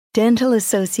Dental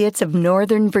Associates of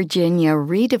Northern Virginia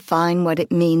redefine what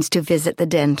it means to visit the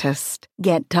dentist.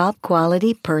 Get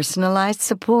top-quality, personalized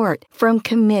support from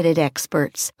committed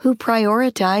experts who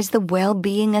prioritize the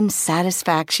well-being and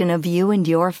satisfaction of you and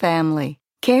your family.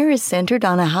 Care is centered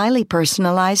on a highly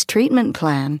personalized treatment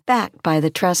plan, backed by the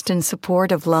trust and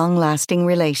support of long-lasting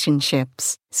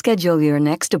relationships. Schedule your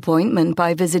next appointment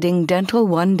by visiting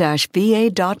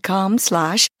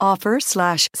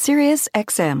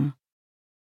dental1-va.com/offer/SiriusXM.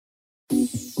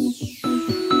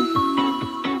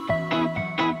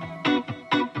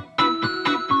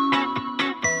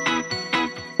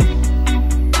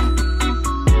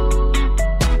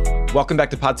 Welcome back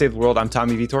to Pod Save the World. I'm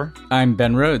Tommy Vitor. I'm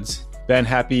Ben Rhodes. Ben,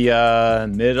 happy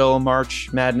middle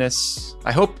March Madness.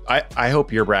 I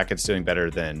hope your bracket's doing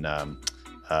better than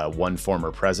one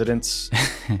former president's,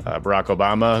 Barack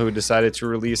Obama, who decided to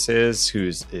release his,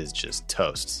 is just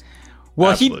toast.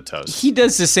 Well, he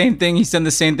does the same thing. He's done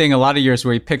the same thing a lot of years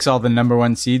where he picks all the number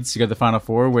one seeds to go to the Final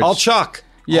Four. Which, all chalk.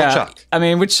 Yeah. All chalk. I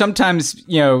mean, which sometimes,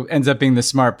 ends up being the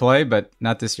smart play, but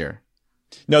not this year.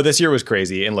 No, this year was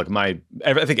crazy. And look, I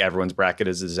think everyone's bracket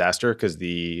is a disaster because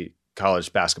the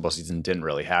college basketball season didn't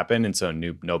really happen. And so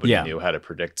nobody knew how to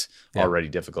predict already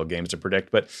difficult games to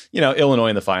predict. But, Illinois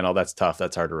in the final, that's tough.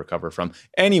 That's hard to recover from.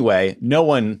 Anyway, no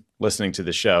one listening to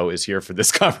the show is here for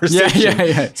this conversation.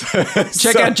 Yeah.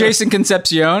 Check out Jason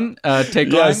Concepcion,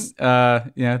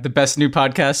 Takeline, the best new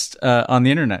podcast on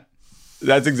the internet.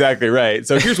 That's exactly right.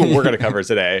 So here's what we're going to cover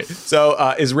today. So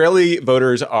Israeli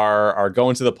voters are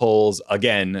going to the polls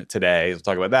again today. We'll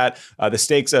talk about that. The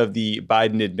stakes of the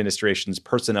Biden administration's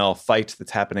personnel fight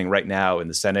that's happening right now in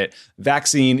the Senate.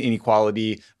 Vaccine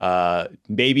inequality,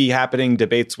 maybe happening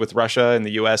debates with Russia in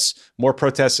the U.S. More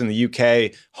protests in the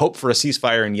U.K. Hope for a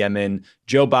ceasefire in Yemen.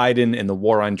 Joe Biden and the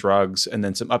war on drugs. And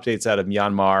then some updates out of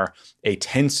Myanmar. A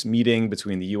tense meeting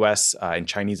between the U.S. And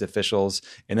Chinese officials.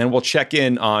 And then we'll check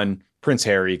in on Prince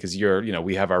Harry, because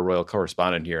we have our royal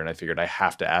correspondent here, and I figured I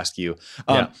have to ask you.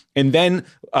 And then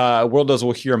Worldos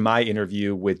will hear my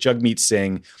interview with Jagmeet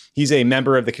Singh. He's a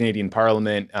member of the Canadian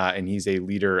Parliament, and he's a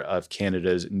leader of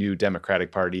Canada's new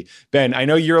Democratic Party. Ben, I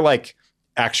know you're like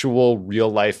actual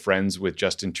real life friends with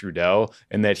Justin Trudeau,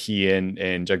 and that he and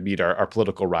Jagmeet are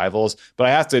political rivals. But I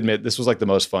have to admit, this was like the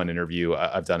most fun interview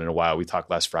I've done in a while. We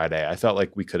talked last Friday. I felt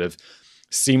like we could have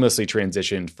seamlessly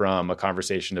transitioned from a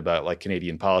conversation about like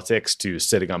Canadian politics to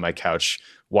sitting on my couch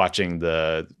watching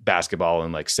the basketball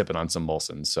and like sipping on some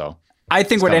Molson. So I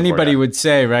think what anybody would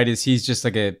say, right, is he's just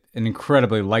like an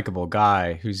incredibly likable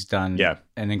guy who's done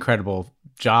an incredible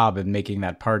job in making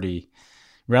that party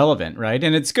relevant, right?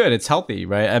 And it's good, it's healthy,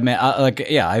 right? I mean,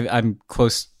 I'm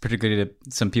close, particularly to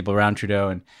some people around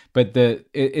Trudeau, but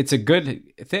it's a good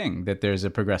thing that there's a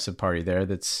progressive party there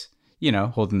that's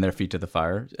holding their feet to the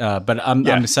fire. But I'm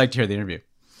psyched to hear the interview.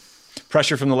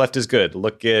 Pressure from the left is good.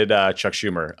 Look at Chuck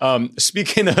Schumer.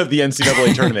 Speaking of the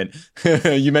NCAA tournament,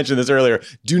 you mentioned this earlier.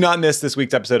 Do not miss this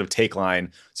week's episode of Take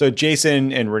Line. So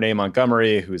Jason and Renee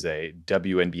Montgomery, who's a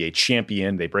WNBA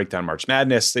champion, they break down March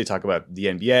Madness. They talk about the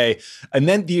NBA. And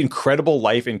then the incredible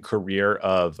life and career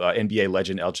of NBA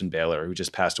legend Elgin Baylor, who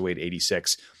just passed away at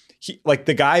 86.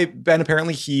 The guy, Ben,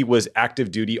 apparently he was active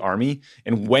duty Army.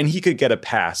 And when he could get a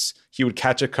pass, he would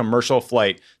catch a commercial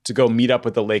flight to go meet up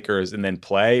with the Lakers and then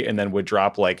play, and then would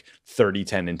drop like 30,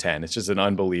 10, and 10. It's just an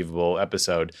unbelievable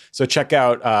episode. So check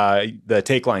out the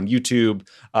Take Line YouTube.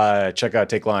 Check out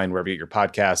Take Line wherever you get your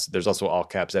podcasts. There's also All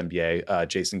Caps NBA,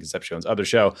 Jason Concepcion's other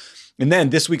show. And then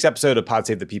this week's episode of Pod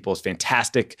Save the People is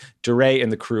fantastic. DeRay and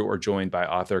the crew are joined by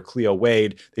author Cleo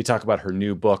Wade. They talk about her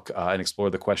new book and explore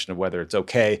the question of whether it's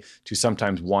okay to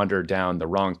sometimes wander down the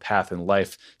wrong path in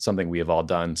life, something we have all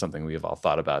done, something we have all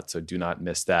thought about. So do not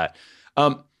miss that.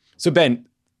 So Ben,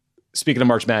 speaking of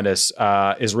March Madness,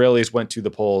 Israelis went to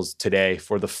the polls today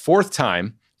for the fourth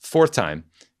time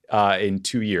in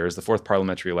 2 years, the fourth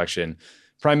parliamentary election.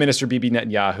 Prime Minister Bibi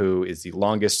Netanyahu is the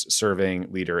longest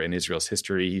serving leader in Israel's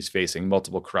history. He's facing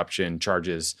multiple corruption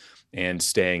charges and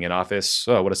staying in office.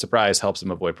 Oh, what a surprise. Helps him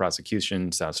avoid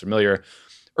prosecution. Sounds familiar.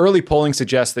 Early polling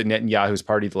suggests that Netanyahu's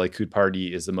party, the Likud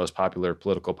party, is the most popular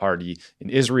political party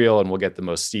in Israel and will get the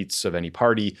most seats of any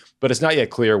party. But it's not yet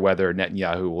clear whether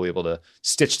Netanyahu will be able to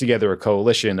stitch together a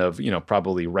coalition of,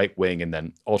 probably right-wing and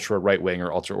then ultra-right-wing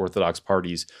or ultra-Orthodox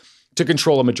parties to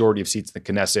control a majority of seats in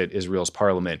the Knesset, Israel's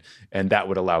parliament, and that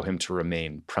would allow him to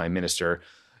remain prime minister.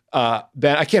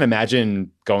 Ben, I can't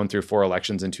imagine going through 4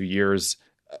 elections in 2 years.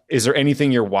 Is there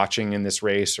anything you're watching in this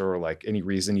race, or like any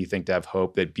reason you think to have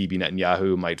hope that Bibi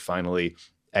Netanyahu might finally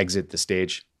exit the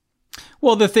stage?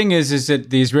 Well, the thing is that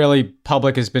the Israeli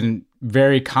public has been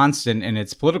very constant in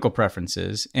its political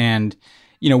preferences, and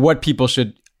what people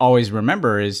should always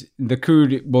remember is the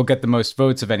Likud will get the most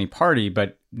votes of any party,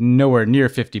 but nowhere near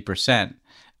 50%.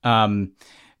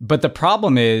 But the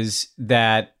problem is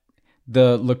that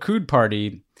the Likud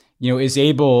party, is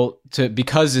able to,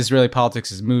 because Israeli politics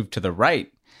has moved to the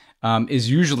right, is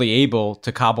usually able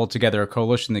to cobble together a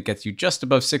coalition that gets you just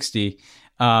above 60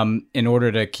 in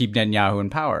order to keep Netanyahu in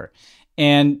power.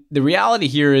 And the reality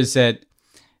here is that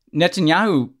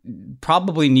Netanyahu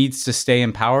probably needs to stay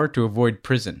in power to avoid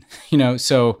prison,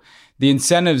 so the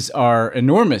incentives are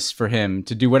enormous for him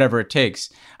to do whatever it takes.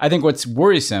 I think what's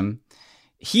worrisome,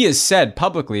 he has said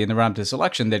publicly in the run-up to this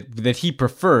election that he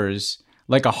prefers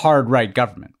like a hard right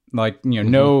government, like,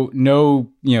 no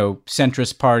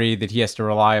centrist party that he has to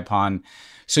rely upon.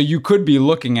 So you could be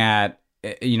looking at,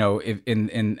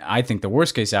 in I think the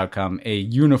worst case outcome, a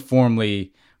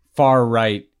uniformly far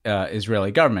right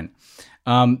Israeli government.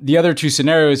 The other two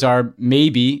scenarios are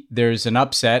maybe there's an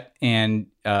upset and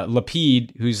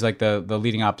Lapid, who's like the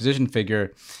leading opposition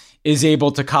figure, is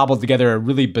able to cobble together a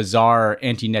really bizarre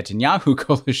anti-Netanyahu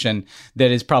coalition that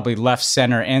is probably left,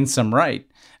 center, and some right,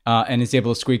 and is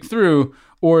able to squeak through.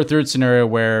 Or a third scenario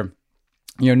where,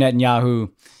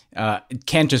 Netanyahu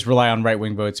can't just rely on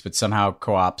right-wing votes, but somehow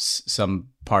co-opts some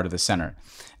part of the center.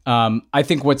 I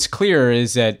think what's clear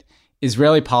is that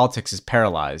Israeli politics is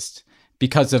paralyzed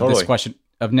because of this question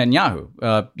of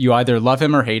Netanyahu. You either love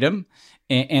him or hate him,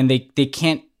 and they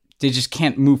just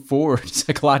can't move forward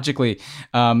psychologically.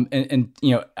 I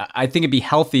think it'd be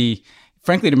healthy,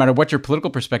 frankly, no matter what your political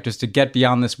perspective is, to get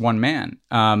beyond this one man.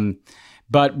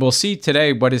 But we'll see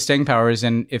today what his staying power is,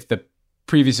 and if the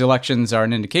previous elections are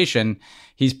an indication,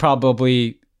 he's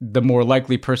probably the more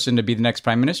likely person to be the next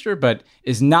prime minister, but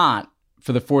is not,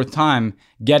 for the fourth time,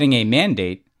 getting a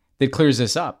mandate that clears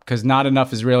this up, because not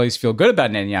enough Israelis feel good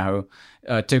about Netanyahu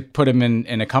to put him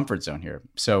in a comfort zone here.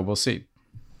 So we'll see.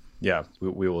 Yeah,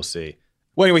 we will see.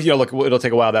 Well, anyway, look, it'll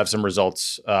take a while to have some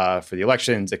results for the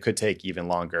elections. It could take even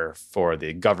longer for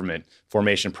the government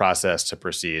formation process to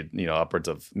proceed, upwards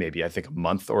of maybe, I think, a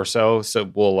month or so.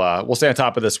 So we'll stay on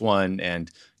top of this one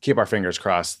and keep our fingers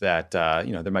crossed that,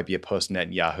 there might be a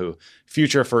post-Netanyahu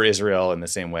future for Israel in the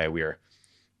same way we are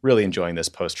really enjoying this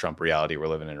post-Trump reality we're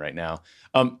living in right now.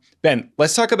 Ben,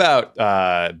 let's talk about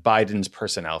Biden's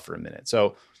personnel for a minute.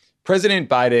 So President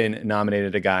Biden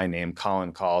nominated a guy named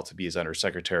Colin Kahl to be his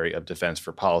Undersecretary of Defense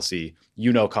for Policy.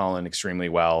 You know Colin extremely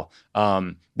well.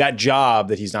 That job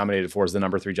that he's nominated for is the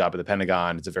number 3 job at the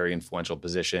Pentagon. It's a very influential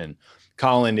position.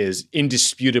 Colin is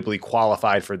indisputably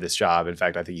qualified for this job. In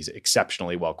fact, I think he's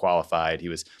exceptionally well qualified. He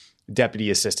was Deputy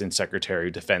Assistant Secretary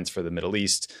of Defense for the Middle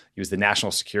East. He was the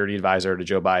National Security Advisor to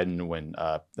Joe Biden when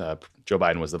Joe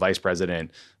Biden was the vice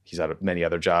president. He's had many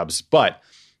other jobs. But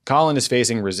Colin is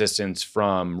facing resistance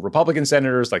from Republican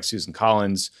senators like Susan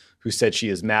Collins, who said she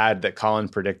is mad that Colin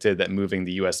predicted that moving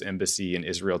the U.S. Embassy in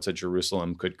Israel to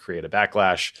Jerusalem could create a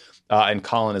backlash. And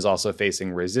Colin is also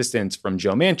facing resistance from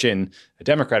Joe Manchin, a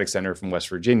Democratic senator from West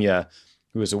Virginia,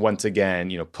 who is once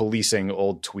again, policing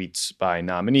old tweets by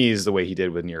nominees the way he did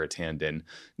with Neera Tanden.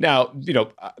 Now,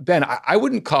 Ben, I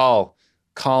wouldn't call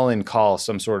Colin Kahl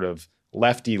some sort of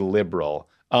lefty liberal,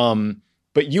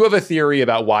 but you have a theory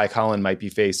about why Colin might be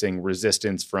facing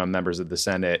resistance from members of the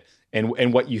Senate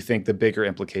and what you think the bigger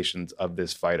implications of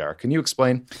this fight are. Can you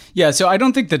explain? Yeah, so I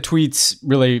don't think the tweets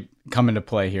really come into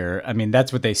play here. I mean,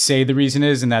 that's what they say the reason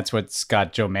is, and that's what's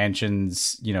got Joe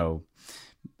Manchin's,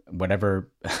 whatever...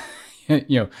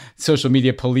 social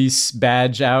media police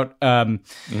badge out.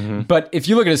 But if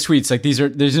you look at his tweets, like these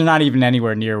are not even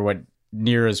anywhere near what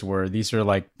Neera's were. These are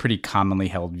like pretty commonly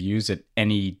held views that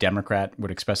any Democrat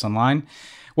would express online.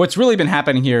 What's really been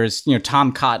happening here is,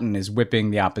 Tom Cotton is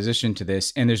whipping the opposition to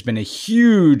this, and there's been a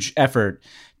huge effort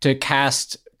to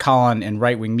cast Colin and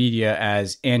right-wing media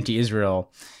as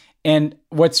anti-Israel. And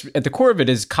what's at the core of it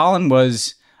is Colin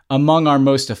was among our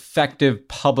most effective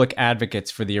public advocates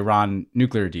for the Iran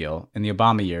nuclear deal in the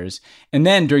Obama years. And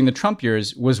then during the Trump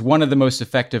years was one of the most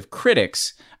effective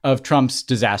critics of Trump's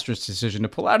disastrous decision to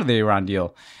pull out of the Iran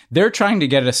deal. They're trying to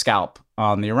get a scalp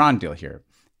on the Iran deal here.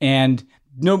 And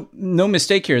no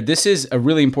mistake here, this is a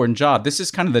really important job. This is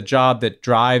kind of the job that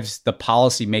drives the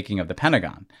policy making of the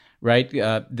Pentagon, right?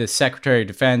 The Secretary of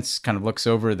Defense kind of looks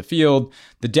over the field.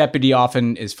 The deputy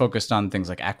often is focused on things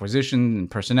like acquisition and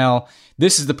personnel.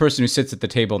 This is the person who sits at the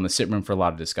table in the sit room for a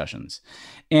lot of discussions.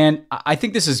 And I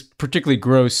think this is particularly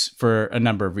gross for a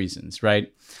number of reasons,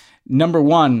 right? Number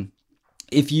one,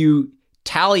 if you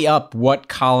tally up what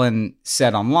Colin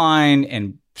said online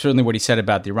and certainly what he said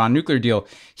about the Iran nuclear deal,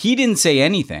 he didn't say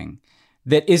anything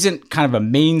that isn't kind of a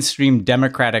mainstream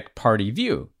Democratic Party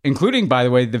view, including, by the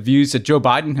way, the views that Joe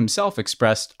Biden himself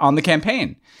expressed on the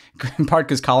campaign, in part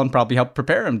because Colin probably helped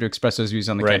prepare him to express those views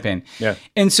on the campaign. Yeah.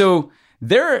 And so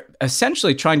they're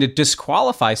essentially trying to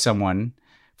disqualify someone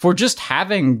for just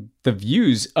having the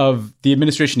views of the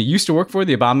administration he used to work for,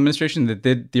 the Obama administration that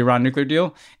did the Iran nuclear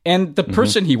deal, and the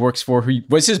person he works for who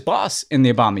was his boss in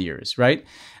the Obama years, right?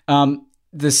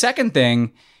 The second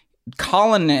thing,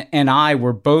 Colin and I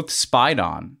were both spied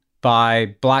on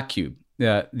by Black Cube,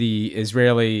 the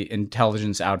Israeli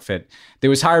intelligence outfit that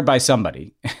was hired by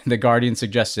somebody. The Guardian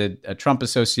suggested a Trump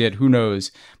associate, who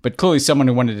knows, but clearly someone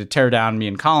who wanted to tear down me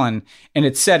and Colin. And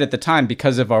it said at the time,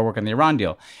 because of our work on the Iran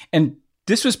deal. And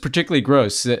this was particularly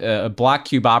gross. A Black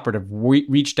Cube operative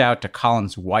reached out to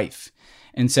Colin's wife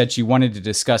and said she wanted to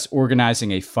discuss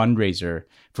organizing a fundraiser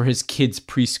for his kids'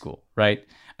 preschool, right?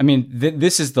 I mean,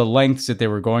 this is the lengths that they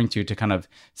were going to kind of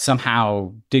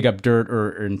somehow dig up dirt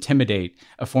or intimidate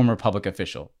a former public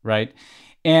official, right?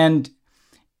 And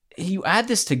you add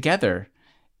this together,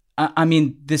 I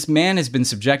mean, this man has been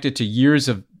subjected to years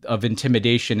of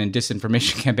intimidation and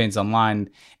disinformation campaigns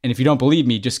online. And if you don't believe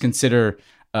me, just consider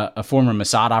a former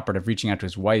Mossad operative reaching out to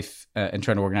his wife and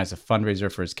trying to organize a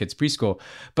fundraiser for his kids' preschool.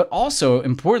 But also,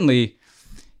 importantly,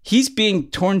 he's being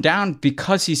torn down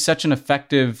because he's such an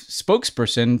effective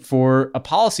spokesperson for a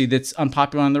policy that's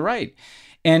unpopular on the right.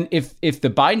 And if the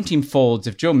Biden team folds,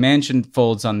 if Joe Manchin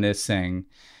folds on this thing,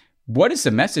 what is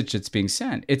the message that's being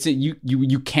sent? It's that you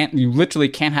literally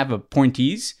can't have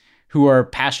appointees who are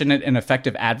passionate and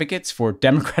effective advocates for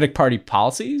Democratic Party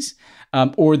policies,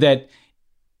 or that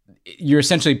you're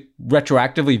essentially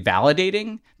retroactively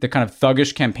validating the kind of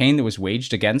thuggish campaign that was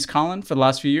waged against Colin for the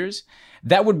last few years.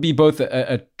 That would be both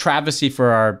a travesty for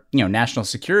our national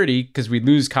security, because we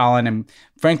lose Colin, and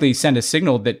frankly send a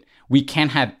signal that we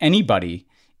can't have anybody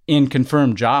in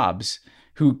confirmed jobs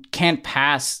who can't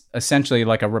pass essentially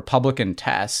like a Republican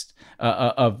test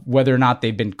of whether or not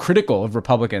they've been critical of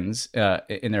Republicans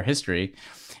in their history.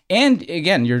 And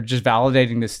again, you're just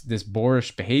validating this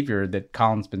boorish behavior that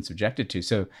Colin's been subjected to.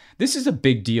 So this is a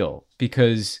big deal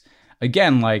because,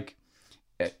 again, like,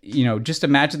 just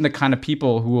imagine the kind of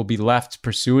people who will be left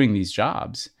pursuing these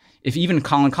jobs. If even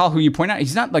Colin Kahl, who you point out,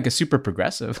 he's not like a super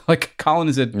progressive. Like Colin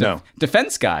is a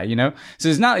defense guy, So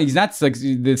he's not like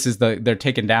they're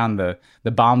taking down the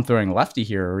bomb throwing lefty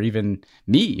here, or even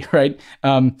me, right?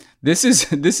 This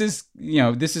is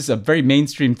a very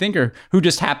mainstream thinker who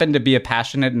just happened to be a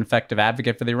passionate and effective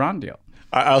advocate for the Iran deal.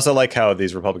 I also like how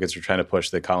these Republicans are trying to push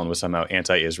that Colin was somehow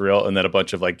anti-Israel, and then a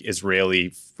bunch of like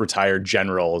Israeli retired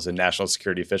generals and national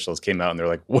security officials came out and they're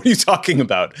like, "What are you talking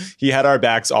about? He had our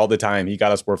backs all the time. He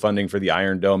got us more funding for the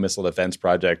Iron Dome missile defense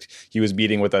project. He was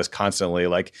meeting with us constantly.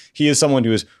 Like, he is someone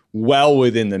who is well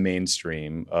within the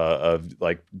mainstream of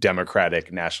like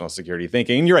democratic national security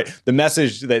thinking." And you're right. The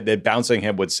message that bouncing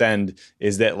him would send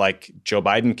is that like Joe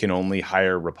Biden can only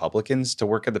hire Republicans to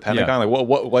work at the Pentagon. Yeah. Like,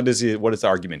 what is the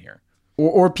argument here?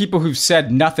 Or people who've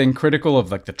said nothing critical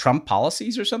of like the Trump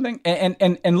policies or something.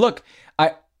 And look,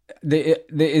 the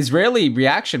Israeli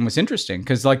reaction was interesting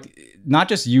because like not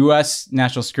just U.S.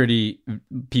 national security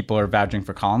people are vouching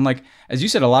for Colin. Like, as you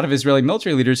said, a lot of Israeli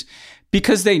military leaders,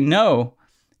 because they know,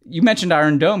 you mentioned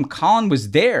Iron Dome, Colin was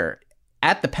there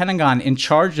at the Pentagon in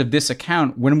charge of this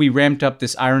account when we ramped up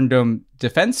this Iron Dome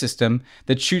defense system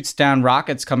that shoots down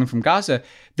rockets coming from Gaza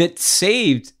that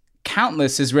saved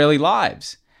countless Israeli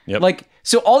lives. Yep. Like,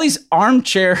 so all these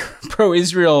armchair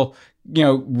pro-Israel,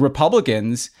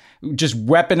 Republicans just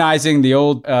weaponizing the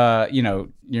old,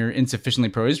 your insufficiently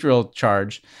pro-Israel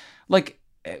charge, like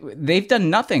they've done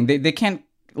nothing. They can't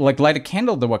like light a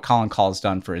candle to what Colin Kahl's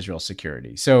done for Israel's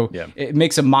security. So It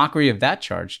makes a mockery of that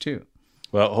charge too.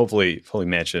 Well, hopefully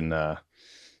Manchin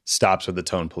stops with the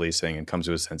tone policing and comes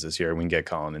to his senses here. We can get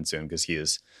Colin in soon because he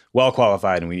is well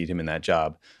qualified and we need him in that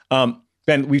job.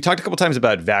 Ben, we've talked a couple times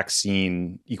about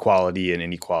vaccine equality and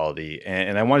inequality,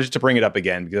 and I wanted to bring it up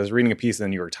again because I was reading a piece in the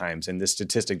New York Times, and this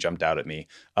statistic jumped out at me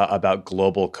about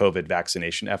global COVID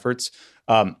vaccination efforts.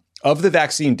 Of the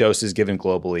vaccine doses given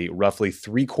globally, roughly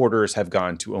 3/4 have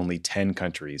gone to only 10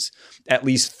 countries. At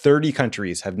least 30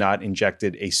 countries have not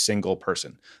injected a single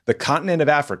person. The continent of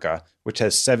Africa, which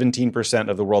has 17%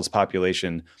 of the world's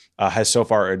population, has so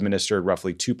far administered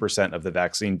roughly 2% of the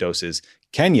vaccine doses.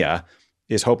 Kenya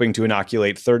is hoping to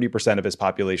inoculate 30% of its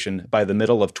population by the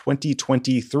middle of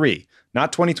 2023.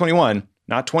 Not 2021,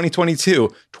 not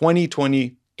 2022,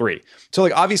 2023. So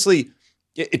like obviously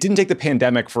it didn't take the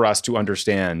pandemic for us to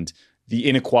understand the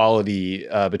inequality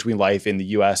between life in the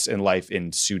US and life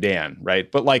in Sudan, right?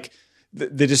 But like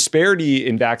the disparity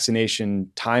in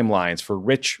vaccination timelines for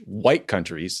rich white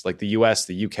countries like the US,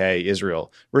 the UK,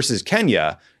 Israel versus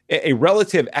Kenya, a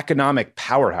relative economic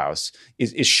powerhouse,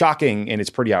 is shocking, and it's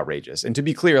pretty outrageous. And to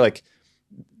be clear, like,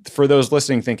 for those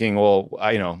listening thinking, well,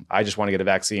 I just want to get a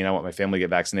vaccine, I want my family to get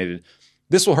vaccinated,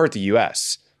 this will hurt the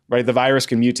US, right? The virus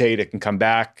can mutate, it can come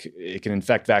back, it can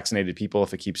infect vaccinated people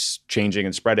if it keeps changing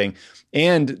and spreading.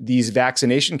 And these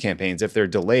vaccination campaigns, if they're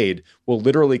delayed, will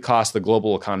literally cost the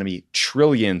global economy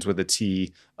trillions with a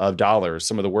T of dollars.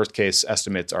 Some of the worst case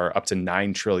estimates are up to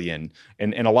 9 trillion.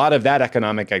 And a lot of that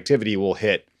economic activity will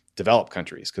hit developed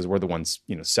countries because we're the ones,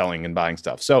 selling and buying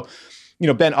stuff. So,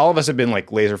 Ben, all of us have been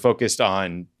like laser focused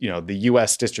on, the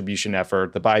U.S. distribution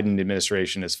effort. The Biden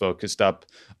administration is focused up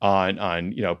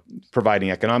on providing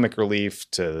economic relief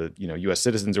to, U.S.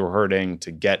 citizens who are hurting,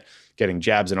 to getting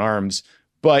jabs and arms.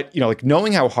 But,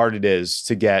 knowing how hard it is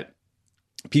to get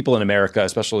people in America,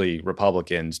 especially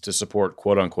Republicans, to support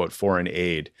quote unquote foreign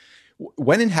aid,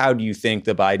 when and how do you think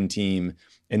the Biden team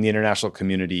and the international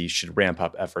community should ramp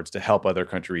up efforts to help other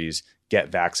countries get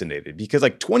vaccinated? Because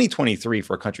 2023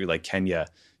 for a country like Kenya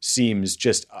seems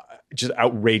just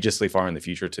outrageously far in the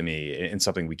future to me, and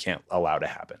something we can't allow to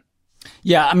happen.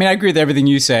 Yeah, I mean, I agree with everything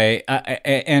you say.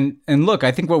 And look,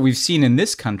 I think what we've seen in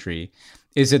this country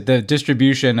is that the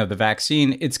distribution of the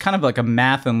vaccine, it's kind of like a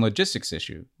math and logistics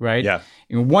issue, right? Yeah.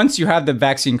 Once you have the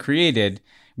vaccine created,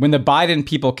 when the Biden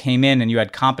people came in and you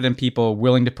had competent people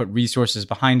willing to put resources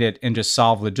behind it and just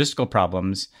solve logistical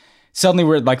problems, suddenly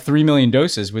we're at 3 million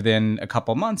doses within a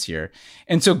couple months here.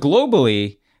 And so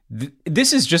globally,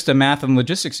 this is just a math and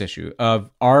logistics issue of,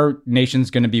 our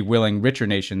nation's going to be willing, richer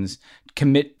nations,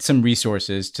 commit some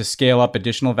resources to scale up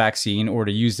additional vaccine or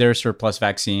to use their surplus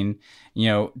vaccine,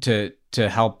 to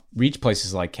help reach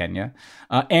places like Kenya?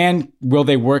 And will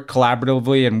they work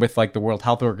collaboratively and with the World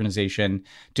Health Organization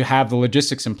to have the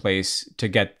logistics in place to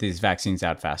get these vaccines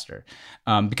out faster?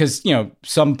 Because,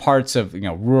 some parts of,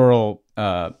 rural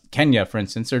Kenya, for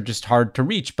instance, are just hard to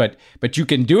reach, but you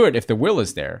can do it if the will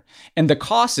is there. And the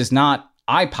cost is not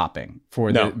eye-popping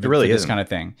for this kind of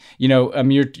thing.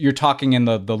 You're talking in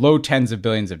the low tens of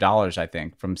billions of dollars, I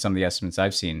think, from some of the estimates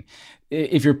I've seen.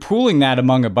 If you're pooling that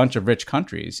among a bunch of rich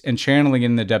countries and channeling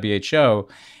in the WHO,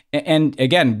 and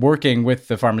again, working with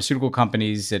the pharmaceutical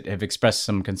companies that have expressed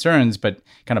some concerns, but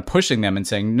kind of pushing them and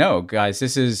saying, no, guys,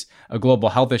 this is a global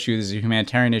health issue, this is a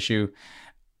humanitarian issue,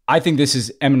 I think this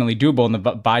is eminently doable, and the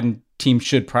Biden team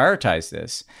should prioritize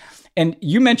this. And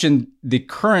you mentioned the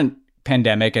current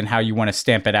pandemic and how you want to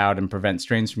stamp it out and prevent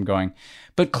strains from going.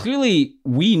 But clearly,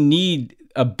 we need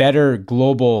a better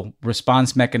global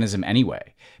response mechanism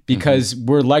anyway, because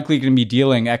we're likely going to be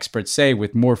dealing, experts say,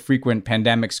 with more frequent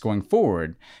pandemics going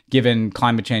forward, given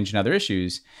climate change and other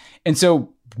issues. And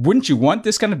so wouldn't you want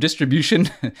this kind of distribution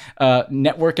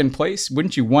network in place?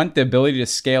 Wouldn't you want the ability to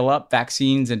scale up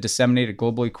vaccines and disseminate it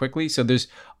globally quickly? So there's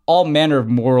all manner of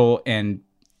moral and,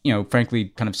 frankly,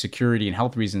 kind of security and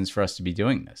health reasons for us to be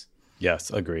doing this.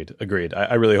 Yes, agreed.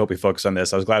 I really hope we focus on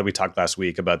this. I was glad we talked last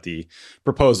week about the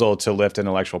proposal to lift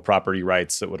intellectual property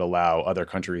rights that would allow other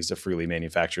countries to freely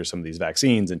manufacture some of these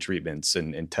vaccines and treatments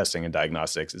and testing and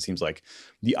diagnostics. It seems like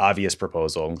the obvious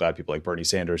proposal. I'm glad people like Bernie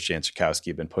Sanders, Jan Schakowsky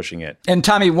have been pushing it. And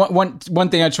Tommy, one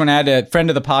thing I just want to add, a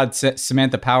friend of the pod,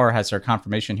 Samantha Power, has her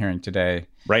confirmation hearing today.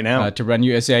 Right now. To run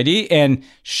USAID. And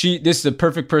this is the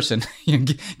perfect person.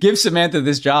 Give Samantha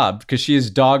this job, because she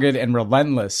is dogged and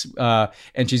relentless.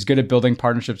 And she's good at building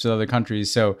partnerships with other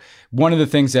countries. So one of the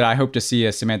things that I hope to see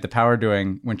Samantha Power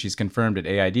doing when she's confirmed at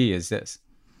AID is this.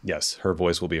 Yes, her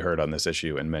voice will be heard on this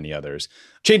issue and many others.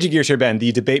 Changing gears here, Ben,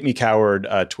 the Debate Me Coward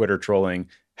Twitter trolling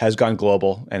has gone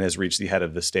global and has reached the head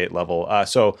of the state level.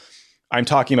 So I'm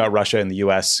talking about Russia and the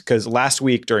U.S. because last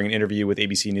week during an interview with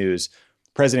ABC News,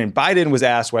 President Biden was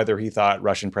asked whether he thought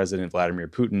Russian President Vladimir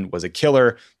Putin was a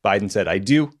killer. Biden said, "I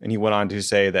do." And he went on to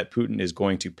say that Putin is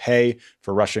going to pay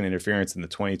for Russian interference in the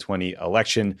 2020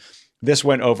 election. This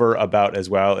went over about as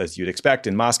well as you'd expect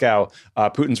in Moscow.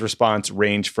 Putin's response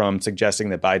ranged from suggesting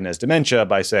that Biden has dementia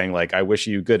by saying, "I wish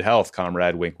you good health,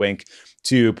 comrade, wink, wink,"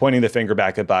 to pointing the finger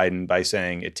back at Biden by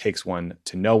saying, "It takes one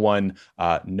to know one.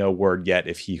 No word yet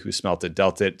if he who smelt it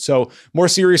dealt it." So more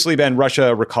seriously, Ben,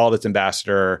 Russia recalled its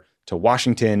ambassador to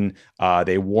Washington.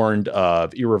 They warned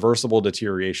of irreversible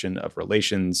deterioration of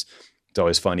relations. It's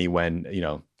always funny when,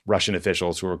 Russian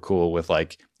officials who are cool with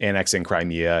annexing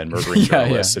Crimea and murdering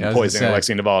journalists and poisoning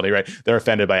Alexei Navalny, right? They're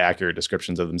offended by accurate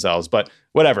descriptions of themselves. But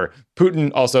whatever.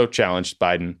 Putin also challenged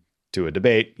Biden to a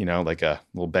debate, like a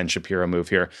little Ben Shapiro move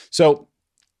here. So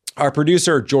Our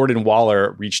producer, Jordan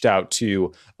Waller, reached out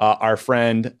to our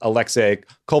friend Alexei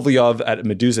Kovalyov at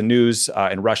Meduza News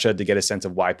in Russia to get a sense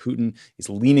of why Putin is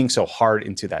leaning so hard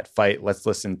into that fight. Let's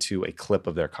listen to a clip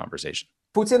of their conversation.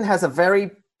 Putin has a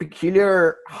very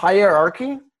peculiar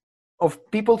hierarchy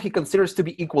of people he considers to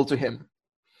be equal to him.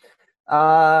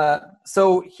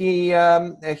 So he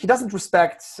doesn't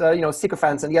respect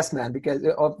sycophants and yes men because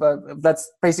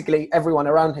that's basically everyone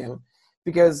around him,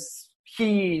 because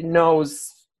he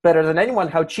knows better than anyone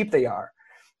how cheap they are,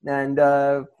 and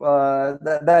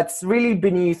that's really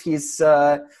beneath his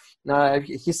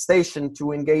station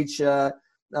to engage in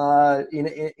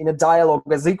a dialogue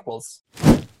as equals.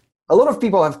 A lot of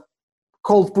people have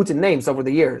called Putin names over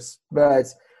the years, but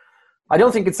I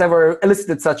don't think it's ever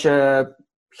elicited such a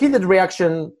heated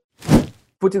reaction.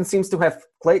 Putin seems to have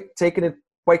taken it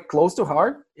quite close to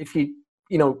heart, if he,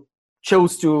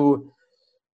 chose to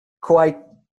quite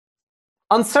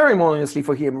unceremoniously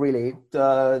for him, really,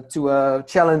 to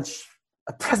challenge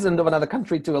a president of another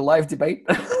country to a live debate.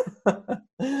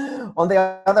 On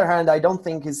the other hand, I don't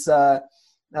think it's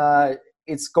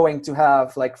going to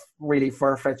have really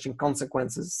far-fetching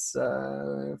consequences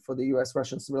for the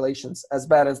U.S.-Russian relations, as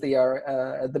bad as they are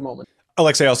at the moment.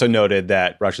 Alexei also noted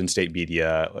that Russian state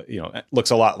media,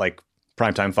 looks a lot like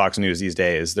primetime Fox News these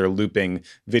days. They're looping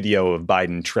video of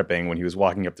Biden tripping when he was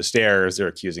walking up the stairs. They're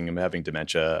accusing him of having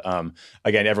dementia.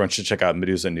 Again, everyone should check out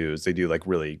Meduza News. They do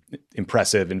really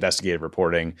impressive investigative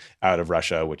reporting out of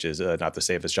Russia, which is not the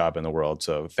safest job in the world.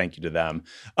 So thank you to them.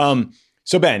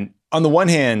 So Ben, on the one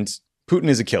hand, Putin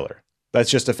is a killer.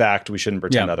 That's just a fact. We shouldn't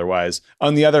pretend otherwise.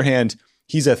 On the other hand,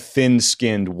 he's a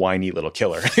thin-skinned, whiny little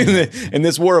killer. And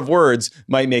this war of words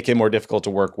might make him more difficult to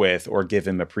work with or give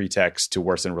him a pretext to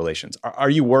worsen relations. Are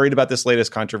you worried about this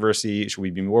latest controversy? Should we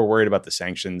be more worried about the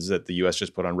sanctions that the U.S.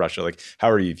 just put on Russia? How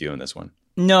are you viewing this one?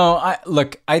 No,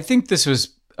 I think this was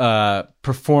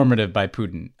performative by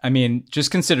Putin. I mean,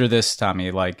 just consider this,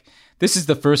 Tommy. This is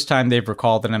the first time they've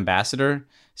recalled an ambassador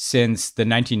since the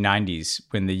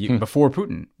 1990s, before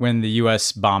Putin, when the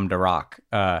U.S. bombed Iraq.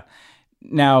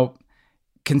 Now,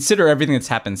 consider everything that's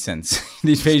happened since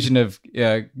the invasion of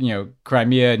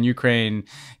Crimea and Ukraine,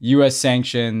 U.S.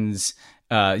 sanctions,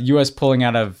 U.S. pulling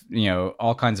out of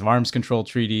all kinds of arms control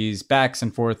treaties, backs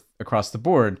and forth across the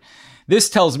board. This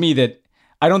tells me that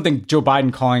I don't think Joe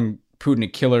Biden calling Putin a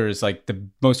killer is the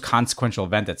most consequential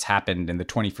event that's happened in the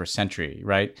 21st century,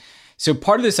 right? So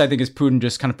part of this, I think, is Putin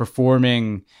just kind of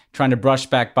performing, trying to brush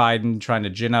back Biden, trying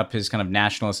to gin up his kind of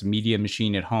nationalist media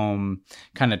machine at home,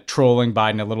 kind of trolling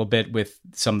Biden a little bit with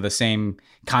some of the same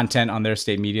content on their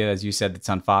state media, as you said, that's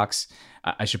on Fox.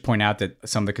 I should point out that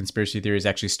some of the conspiracy theories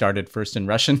actually started first in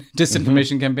Russian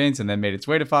disinformation campaigns and then made its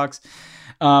way to Fox.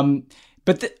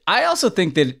 But I also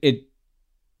think that it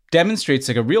demonstrates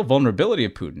a real vulnerability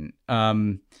of Putin.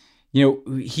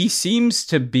 He seems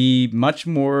to be much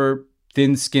more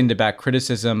thin-skinned about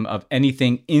criticism of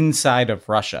anything inside of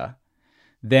Russia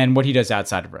than what he does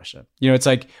outside of Russia. It's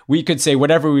we could say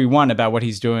whatever we want about what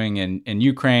he's doing in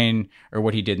Ukraine or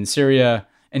what he did in Syria,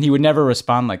 and he would never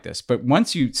respond like this. But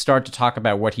once you start to talk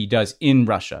about what he does in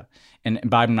Russia, and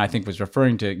Biden, I think, was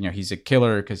referring to, he's a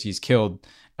killer because he's killed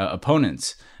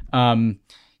opponents,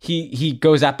 he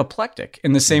goes apoplectic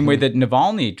in the same way that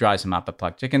Navalny drives him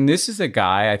apoplectic. And this is a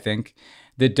guy, I think,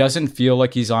 that doesn't feel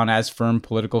like he's on as firm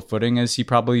political footing as he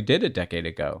probably did a decade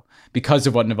ago because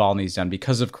of what Navalny's done,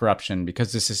 because of corruption,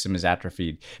 because the system is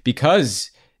atrophied, because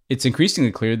it's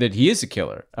increasingly clear that he is a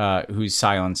killer who's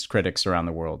silenced critics around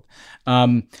the world.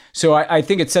 So I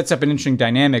think it sets up an interesting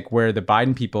dynamic where the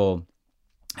Biden people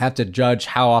have to judge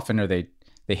how often are they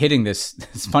hitting this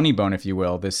funny bone, if you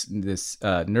will, this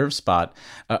nerve spot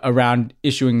around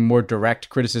issuing more direct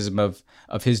criticism of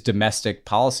his domestic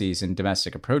policies and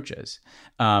domestic approaches.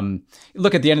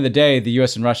 Look, at the end of the day, the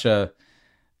U.S. and Russia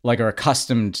are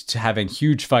accustomed to having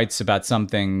huge fights about some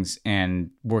things and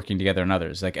working together on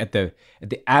others. At the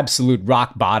absolute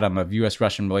rock bottom of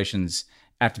U.S.-Russian relations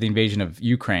after the invasion of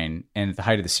Ukraine and at the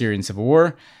height of the Syrian civil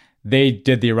war, they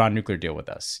did the Iran nuclear deal with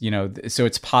us, so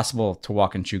it's possible to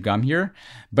walk and chew gum here.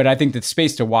 But I think the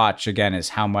space to watch, again, is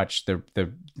how much the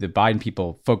Biden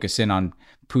people focus in on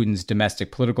Putin's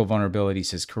domestic political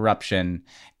vulnerabilities, his corruption,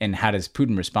 and how does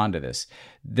Putin respond to this.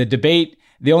 The debate,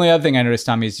 the only other thing I noticed,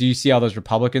 Tommy, is you see all those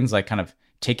Republicans kind of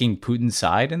taking Putin's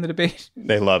side in the debate?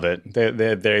 They love it.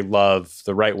 They love,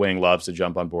 the right wing loves to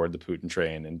jump on board the Putin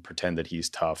train and pretend that he's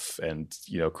tough and,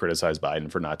 criticize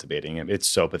Biden for not debating him. It's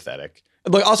so pathetic.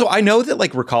 But also, I know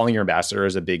that recalling your ambassador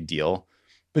is a big deal,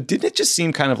 but didn't it just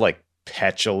seem kind of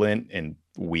petulant and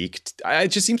weak? It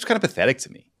just seems kind of pathetic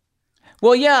to me.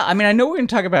 Well, yeah. I mean, I know we're going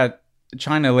to talk about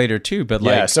China later too, but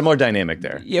like, yeah, similar dynamic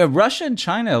there. Yeah, Russia and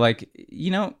China, like,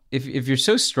 if you're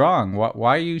so strong,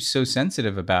 why are you so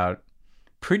sensitive about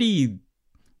pretty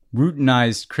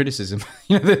routinized criticism?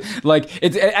 Like,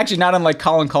 it's actually not unlike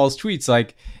Colin Kahl's tweets,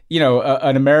 like,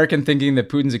 an American thinking that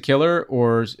Putin's a killer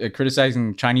or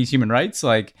criticizing Chinese human rights.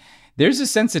 Like, there's a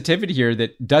sensitivity here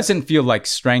that doesn't feel like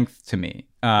strength to me.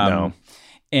 No.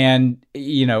 And,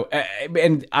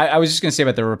 and I was just going to say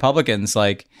about the Republicans,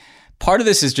 like, part of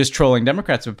this is just trolling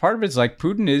Democrats, but part of it is like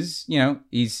Putin is,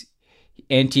 he's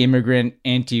anti-immigrant,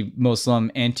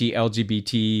 anti-Muslim,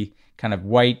 anti-LGBT, kind of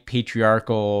white,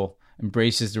 patriarchal,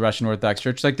 embraces the Russian Orthodox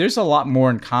Church. Like, there's a lot more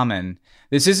in common.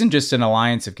 This isn't just an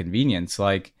alliance of convenience.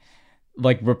 Like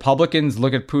Republicans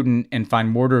look at Putin and find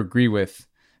more to agree with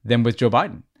than with Joe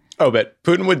Biden. Oh, but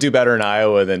Putin would do better in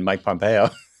Iowa than Mike Pompeo.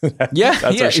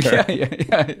 That's for sure.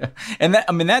 Yeah. And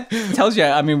that tells you,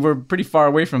 we're pretty far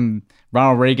away from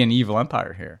Ronald Reagan evil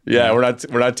empire here. Yeah, we're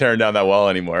not tearing down that wall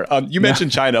anymore. You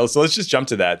mentioned China, so let's just jump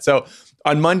to that. So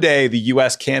on Monday, the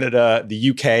US, Canada, the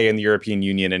UK, and the European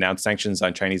Union announced sanctions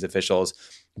on Chinese officials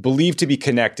believed to be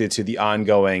connected to the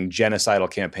ongoing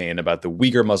genocidal campaign about the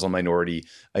Uyghur Muslim minority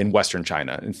in Western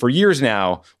China. And for years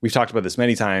now, we've talked about this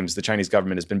many times, the Chinese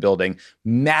government has been building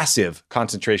massive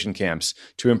concentration camps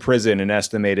to imprison an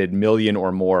estimated million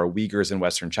or more Uyghurs in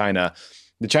Western China.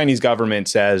 The Chinese government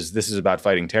says this is about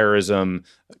fighting terrorism.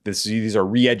 These are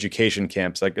re-education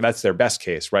camps. Like, that's their best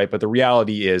case, right? But the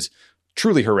reality is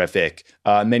truly horrific.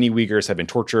 Many Uyghurs have been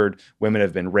tortured. Women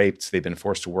have been raped. They've been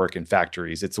forced to work in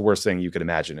factories. It's the worst thing you could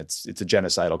imagine. It's a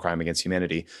genocidal crime against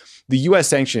humanity. The U.S.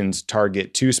 sanctions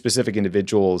target two specific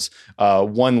individuals.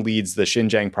 One leads the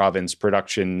Xinjiang Province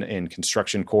Production and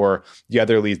Construction Corps. The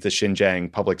other leads the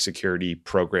Xinjiang Public Security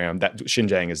Program. That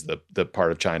Xinjiang is the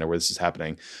part of China where this is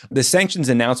happening. The sanctions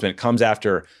announcement comes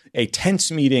after a tense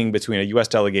meeting between a U.S.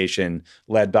 delegation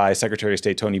led by Secretary of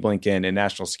State Tony Blinken and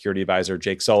National Security Advisor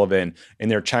Jake Sullivan and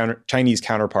their Chinese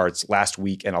counterparts last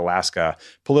week in Alaska.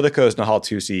 Politico's Nahal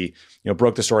Tusi,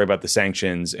 broke the story about the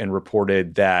sanctions and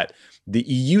reported that the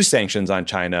EU sanctions on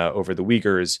China over the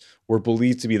Uyghurs were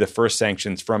believed to be the first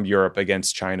sanctions from Europe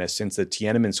against China since the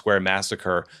Tiananmen Square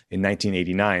massacre in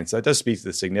 1989. So that does speak to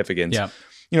the significance. Yeah.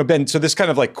 Ben, so this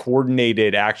kind of like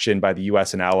coordinated action by the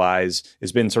U.S. and allies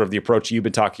has been sort of the approach you've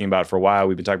been talking about for a while.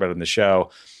 We've been talking about it in the show.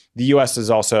 The U.S. has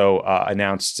also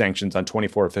announced sanctions on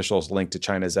 24 officials linked to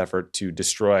China's effort to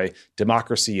destroy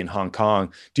democracy in Hong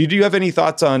Kong. Do you have any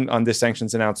thoughts on this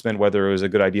sanctions announcement, whether it was a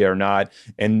good idea or not,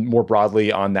 and more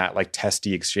broadly on that like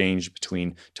testy exchange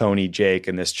between Tony, Jake,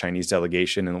 and this Chinese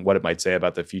delegation and what it might say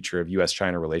about the future of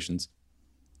U.S.-China relations?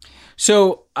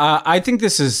 So I think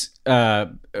this is a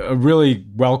really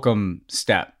welcome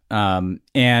step.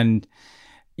 And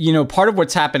part of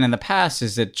what's happened in the past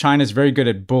is that China is very good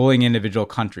at bullying individual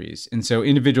countries. And so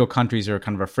individual countries are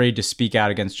kind of afraid to speak out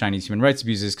against Chinese human rights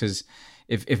abuses because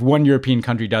if one European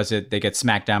country does it, they get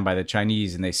smacked down by the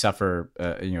Chinese and they suffer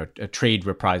a trade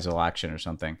reprisal action or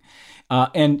something.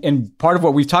 And part of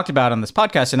what we've talked about on this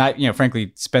podcast, and I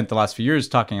frankly spent the last few years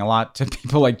talking a lot to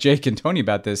people like Jake and Tony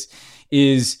about this,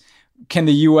 is can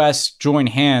the U.S. join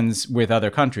hands with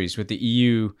other countries, with the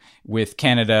EU, with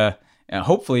Canada,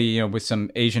 hopefully, with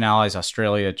some Asian allies,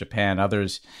 Australia, Japan,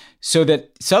 others, so that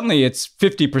suddenly it's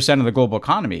 50% of the global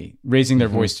economy raising their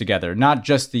voice together, not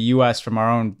just the U.S. from our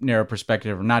own narrow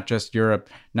perspective, or not just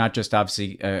Europe, not just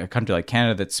obviously a country like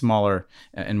Canada that's smaller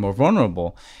and more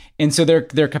vulnerable. And so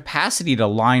their capacity to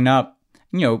line up,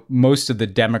 most of the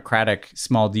democratic,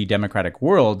 small d democratic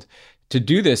world to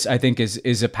do this, I think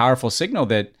is a powerful signal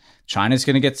that China's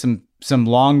going to get some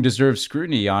long deserved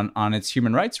scrutiny on its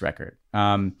human rights record.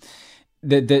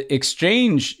 The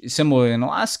exchange, similarly in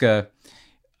Alaska,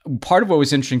 part of what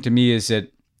was interesting to me is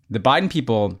that the Biden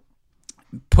people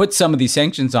put some of these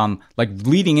sanctions on, like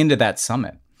leading into that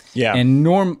summit. Yeah,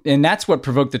 and that's what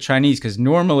provoked the Chinese, because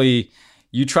normally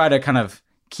you try to kind of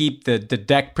keep the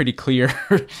deck pretty clear.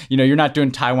 You're not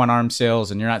doing Taiwan arms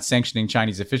sales and you're not sanctioning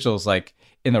Chinese officials like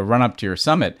in the run up to your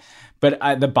summit. But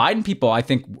the Biden people, I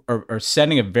think, are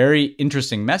sending a very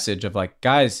interesting message of like,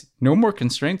 guys, no more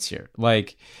constraints here.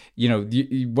 Like,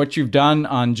 what you've done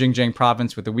on Xinjiang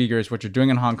province with the Uyghurs, what you're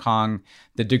doing in Hong Kong,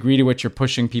 the degree to which you're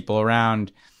pushing people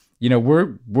around,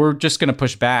 we're just going to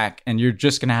push back, and you're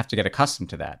just going to have to get accustomed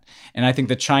to that. And I think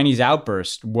the Chinese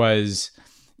outburst was,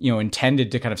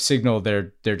 intended to kind of signal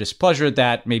their displeasure at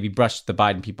that, maybe brush the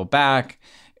Biden people back,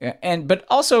 but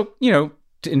also,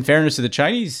 in fairness to the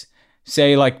Chinese,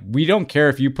 say, like, we don't care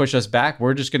if you push us back.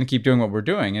 We're just going to keep doing what we're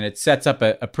doing. And it sets up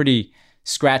a pretty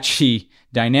scratchy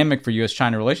dynamic for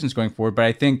U.S.-China relations going forward, but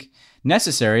I think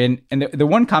necessary. And the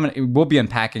one comment we'll be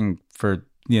unpacking for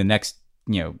the next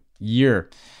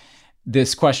year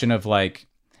this question of like,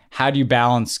 how do you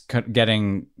balance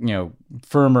getting,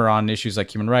 firmer on issues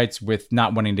like human rights with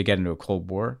not wanting to get into a Cold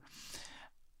War?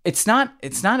 It's not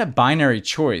a binary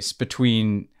choice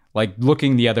between like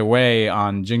looking the other way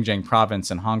on Xinjiang province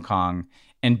and Hong Kong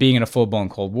and being in a full-blown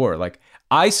Cold War. Like,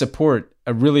 I support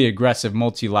a really aggressive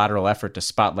multilateral effort to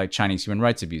spotlight Chinese human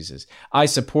rights abuses. I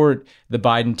support the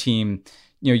Biden team,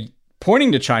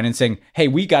 pointing to China and saying, hey,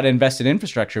 we got to invest in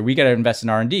infrastructure. We got to invest in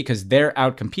R&D because they're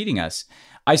out competing us.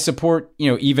 I support,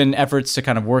 even efforts to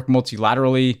kind of work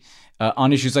multilaterally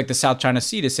on issues like the South China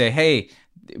Sea to say, hey,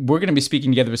 we're going to be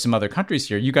speaking together with some other countries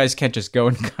here. You guys can't just go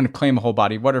and kind of claim a whole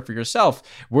body of water for yourself.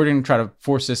 We're going to try to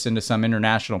force this into some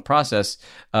international process.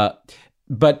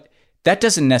 But that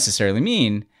doesn't necessarily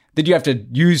mean that you have to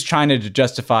use China to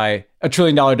justify $1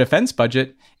 trillion defense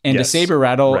budget and to saber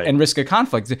rattle and risk a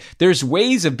conflict. There's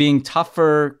ways of being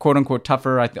tougher, quote unquote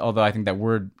tougher, although I think that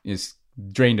word is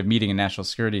drained of meaning in national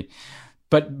security.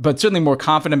 But certainly more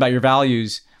confident about your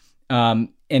values and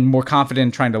more confident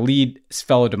in trying to lead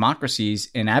fellow democracies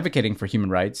in advocating for human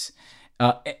rights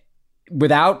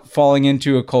without falling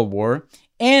into a Cold War,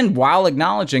 and while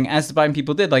acknowledging, as the Biden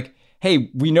people did, like,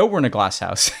 hey, we know we're in a glass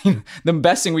house. The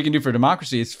best thing we can do for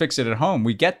democracy is fix it at home.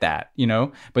 We get that,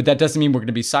 but that doesn't mean we're going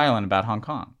to be silent about Hong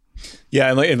Kong.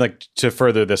 Yeah, and like to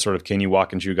further this sort of can you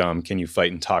walk and chew gum, can you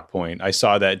fight and talk point, I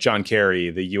saw that John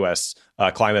Kerry, the U.S.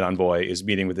 Climate envoy, is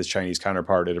meeting with his Chinese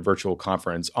counterpart at a virtual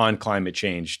conference on climate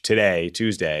change today,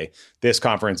 Tuesday. This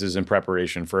conference is in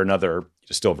preparation for another,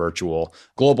 still virtual,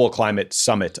 global climate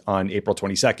summit on April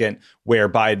 22nd, where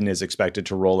Biden is expected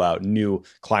to roll out new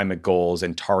climate goals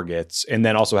and targets, and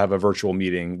then also have a virtual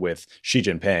meeting with Xi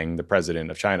Jinping, the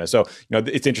president of China. So,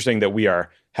 it's interesting that we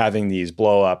are having these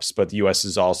blow-ups, but the U.S.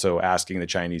 is also asking the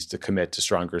Chinese to commit to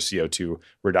stronger CO2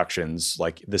 reductions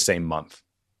like the same month.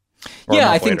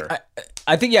 I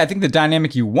think the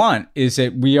dynamic you want is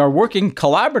that we are working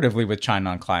collaboratively with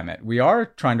China on climate. We are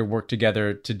trying to work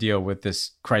together to deal with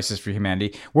this crisis for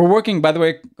humanity. We're working, by the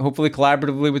way, hopefully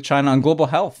collaboratively with China on global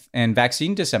health and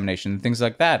vaccine dissemination and things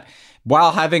like that,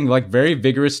 while having like very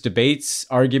vigorous debates,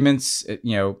 arguments,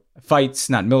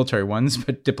 fights, not military ones,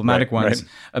 but diplomatic ones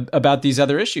about these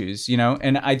other issues,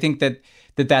 and I think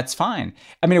that's fine.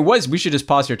 I mean, we should just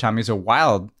pause here, Tommy. It's a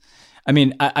wild. I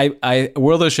mean,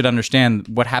 worlders should understand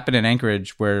what happened in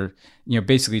Anchorage, where,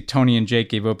 basically Tony and Jake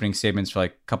gave opening statements for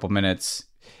like a couple minutes,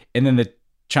 and then the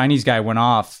Chinese guy went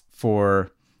off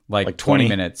for like 20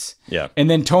 minutes. Yeah.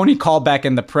 And then Tony called back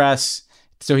in the press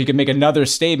so he could make another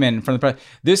statement from the press.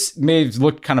 This may have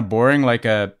looked kind of boring, like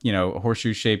a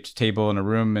horseshoe-shaped table in a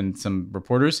room and some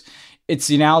reporters. It's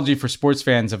the analogy for sports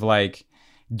fans of like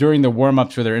during the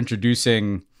warm-ups where they're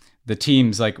introducing the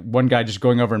teams, like one guy just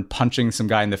going over and punching some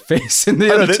guy in the face and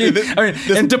the other team.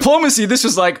 In diplomacy, this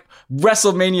was like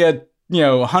WrestleMania,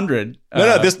 100.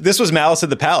 This was Malice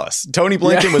at the Palace. Tony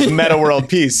Blinken was Meta World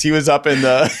Peace. He was up in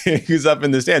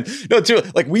the stand. No, too,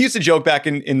 like we used to joke back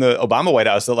in the Obama White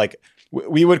House that like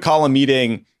we would call a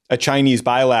meeting a Chinese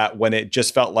bilat when it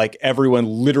just felt like everyone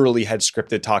literally had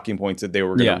scripted talking points that they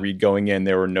were going to read going in.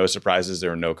 There were no surprises.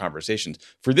 There were no conversations.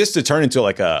 For this to turn into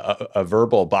like a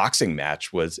verbal boxing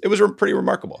match was pretty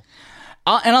remarkable.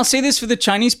 And I'll say this for the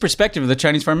Chinese perspective of the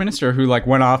Chinese foreign minister who like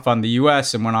went off on the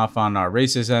U.S. and went off on our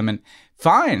racism, and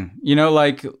fine,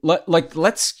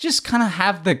 let's just kind of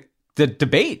have the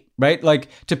debate, right? Like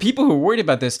to people who are worried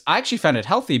about this, I actually found it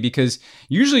healthy because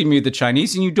usually you meet the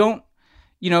Chinese and you don't,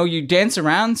 you dance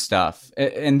around stuff,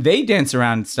 and they dance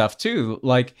around stuff too.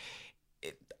 Like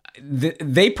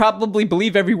they probably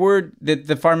believe every word that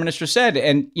the foreign minister said.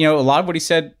 And, a lot of what he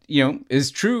said, is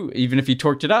true, even if he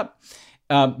torqued it up.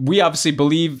 We obviously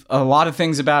believe a lot of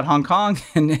things about Hong Kong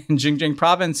and Xinjiang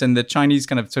province and the Chinese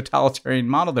kind of totalitarian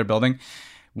model they're building.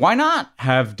 Why not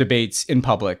have debates in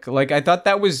public? Like, I thought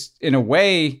that was, in a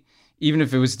way, even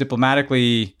if it was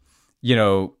diplomatically,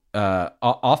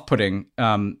 off-putting,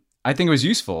 I think it was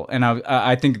useful. And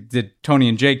I think that Tony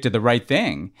and Jake did the right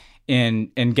thing in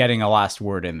getting a last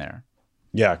word in there.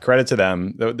 Yeah, credit to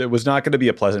them. It was not going to be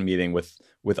a pleasant meeting with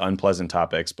unpleasant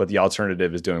topics, but the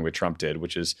alternative is doing what Trump did,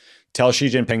 which is tell Xi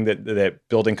Jinping that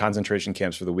building concentration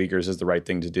camps for the Uyghurs is the right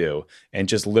thing to do, and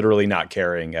just literally not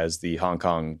caring as the Hong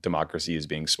Kong democracy is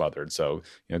being smothered. So,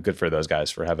 good for those guys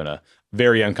for having a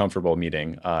very uncomfortable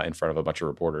meeting in front of a bunch of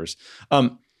reporters.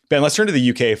 Ben, let's turn to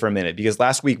the UK for a minute, because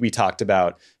last week we talked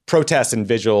about protests and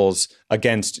vigils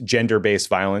against gender-based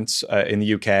violence in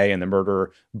the UK and the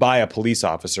murder by a police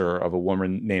officer of a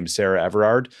woman named Sarah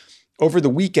Everard. Over the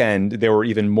weekend, there were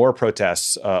even more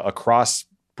protests across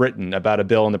Britain about a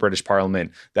bill in the British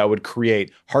Parliament that would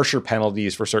create harsher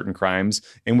penalties for certain crimes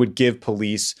and would give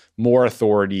police more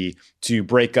authority to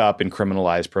break up and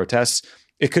criminalize protests.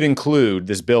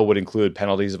 This bill would include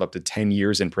penalties of up to 10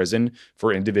 years in prison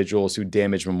for individuals who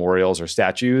damage memorials or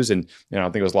statues. And I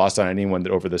don't think it was lost on anyone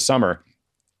that over the summer,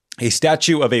 a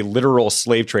statue of a literal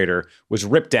slave trader was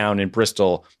ripped down in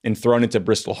Bristol and thrown into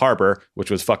Bristol Harbor,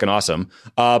 which was fucking awesome.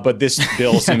 But this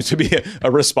bill seems to be a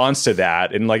response to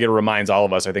that. And it reminds all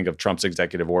of us, I think, of Trump's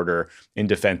executive order in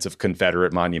defense of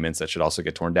Confederate monuments that should also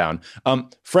get torn down.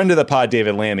 Friend of the pod,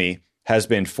 David Lammy, has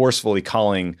been forcefully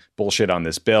calling bullshit on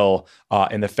this bill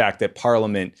and the fact that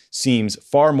Parliament seems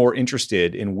far more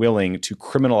interested and willing to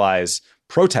criminalize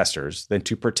protesters than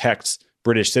to protect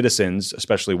British citizens,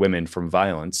 especially women, from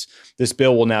violence. This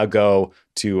bill will now go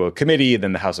to a committee,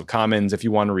 then the House of Commons. If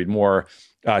you want to read more,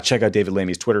 check out David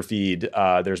Lammy's Twitter feed.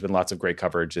 There's been lots of great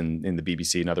coverage in the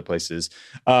BBC and other places.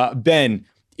 Ben,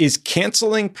 is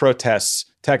canceling protests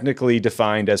technically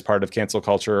defined as part of cancel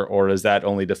culture, or does that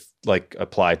only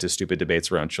apply to stupid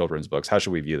debates around children's books? How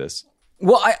should we view this?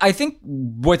 Well, I think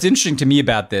what's interesting to me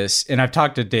about this, and I've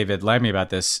talked to David Lammy about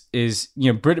this, is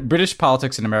British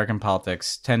politics and American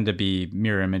politics tend to be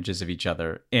mirror images of each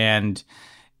other, and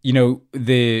when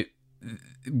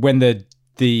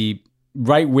the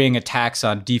right wing attacks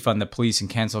on defund the police and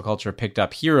cancel culture picked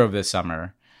up here over the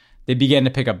summer, they began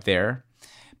to pick up there.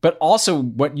 But also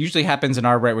what usually happens in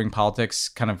our right-wing politics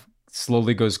kind of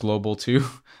slowly goes global too.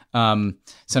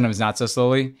 Sometimes not so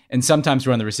slowly. And sometimes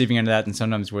we're on the receiving end of that, and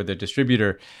sometimes we're the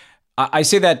distributor. I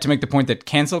say that to make the point that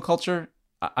cancel culture,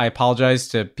 I apologize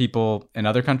to people in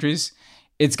other countries,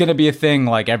 it's going to be a thing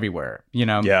everywhere.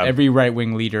 Every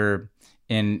right-wing leader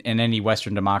in any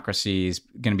Western democracy is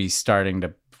going to be starting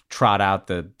to trot out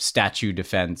the statue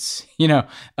defense,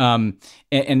 and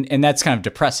that's kind of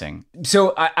depressing.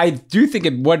 So I do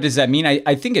think what does that mean?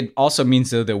 I think it also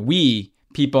means though that we,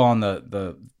 people on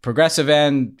the progressive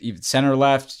end, even center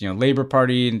left, Labor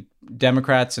Party and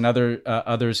Democrats and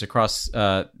others across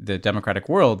the democratic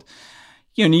world,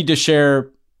 need to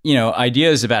share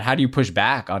ideas about how do you push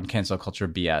back on cancel culture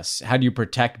BS? How do you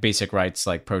protect basic rights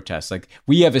like protests?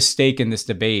 We have a stake in this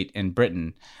debate in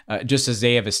Britain, just as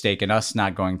they have a stake in us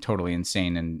not going totally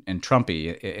insane and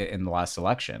Trumpy in the last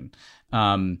election.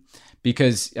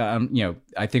 Because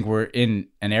I think we're in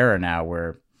an era now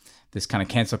where this kind of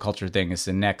cancel culture thing is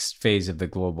the next phase of the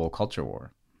global culture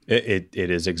war. It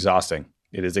is exhausting.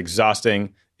 It is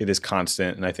exhausting. It is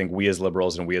constant. And I think we as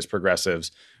liberals and we as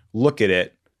progressives look at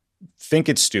it, think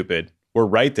it's stupid. We're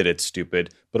right that it's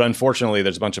stupid. But unfortunately,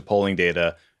 there's a bunch of polling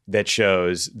data that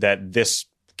shows that this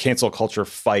cancel culture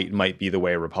fight might be the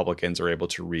way Republicans are able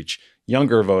to reach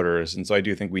younger voters. And so I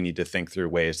do think we need to think through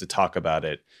ways to talk about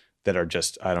it that are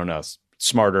just,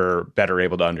 smarter, better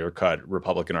able to undercut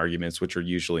Republican arguments, which are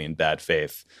usually in bad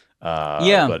faith. But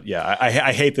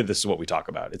I hate that this is what we talk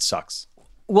about. It sucks.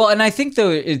 Well, and I think, though,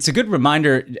 it's a good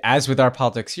reminder, as with our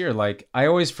politics here, I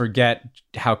always forget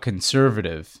how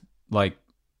conservative,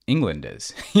 England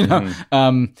is,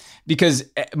 because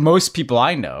most people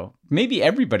I know, maybe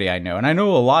everybody I know, and I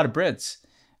know a lot of Brits,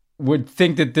 would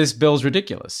think that this bill is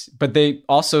ridiculous, but they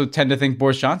also tend to think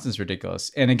Boris Johnson's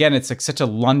ridiculous. And again, it's such a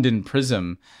London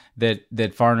prism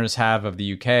that foreigners have of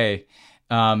the UK.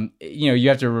 You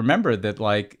have to remember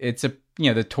that it's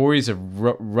the Tories have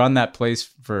run that place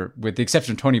with the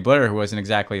exception of Tony Blair, who wasn't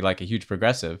exactly a huge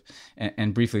progressive,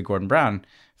 and briefly Gordon Brown,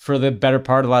 for the better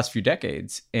part of the last few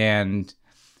decades. And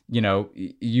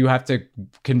you have to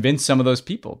convince some of those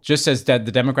people, just as that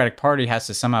the Democratic Party has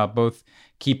to somehow both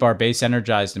keep our base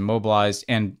energized and mobilized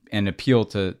and appeal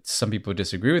to some people who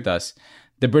disagree with us.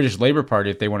 The British Labour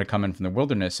Party, if they want to come in from the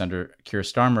wilderness under Keir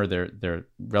Starmer, their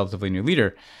relatively new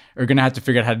leader, are going to have to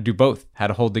figure out how to do both, how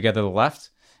to hold together the left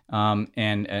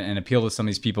and appeal to some of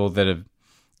these people that have,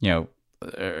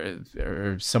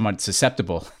 are somewhat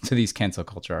susceptible to these cancel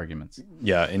culture arguments.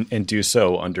 Yeah, and do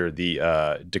so under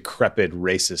the decrepit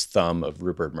racist thumb of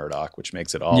Rupert Murdoch, which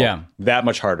makes it all that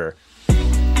much harder.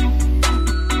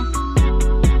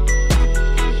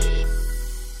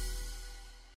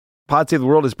 Pod Save the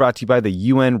World is brought to you by the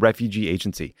UN Refugee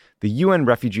Agency. The UN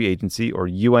Refugee Agency, or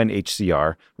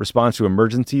UNHCR, responds to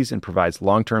emergencies and provides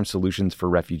long-term solutions for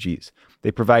refugees.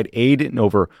 They provide aid in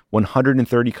over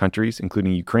 130 countries,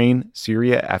 including Ukraine,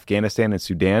 Syria, Afghanistan, and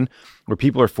Sudan, where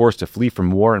people are forced to flee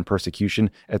from war and persecution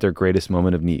at their greatest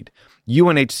moment of need.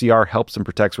 UNHCR helps and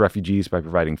protects refugees by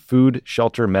providing food,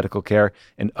 shelter, medical care,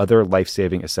 and other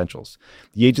life-saving essentials.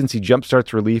 The agency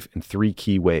jumpstarts relief in 3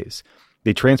 key ways.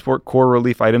 They transport core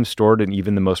relief items stored in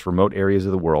even the most remote areas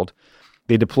of the world.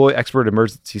 They deploy expert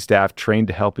emergency staff trained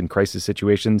to help in crisis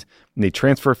situations, and they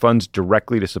transfer funds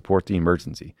directly to support the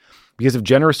emergency. Because of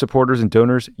generous supporters and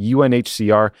donors,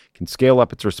 UNHCR can scale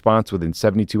up its response within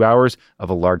 72 hours of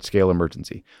a large-scale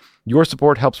emergency. Your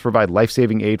support helps provide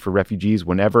life-saving aid for refugees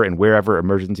whenever and wherever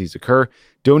emergencies occur.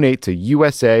 Donate to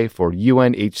USA for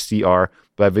UNHCR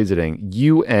by visiting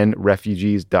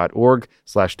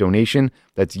unrefugees.org/donation.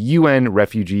 That's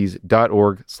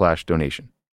unrefugees.org/donation.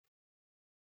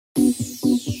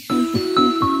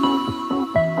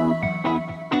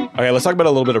 Okay, let's talk about a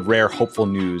little bit of rare, hopeful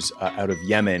news out of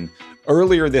Yemen.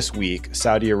 Earlier this week,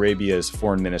 Saudi Arabia's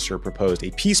foreign minister proposed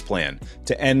a peace plan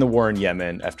to end the war in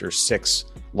Yemen after 6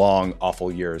 long, awful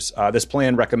years. This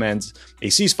plan recommends a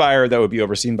ceasefire that would be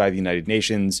overseen by the United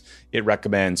Nations. It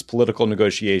recommends political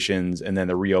negotiations and then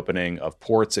the reopening of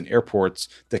ports and airports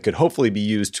that could hopefully be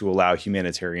used to allow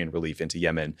humanitarian relief into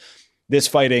Yemen. This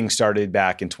fighting started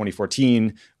back in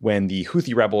 2014 when the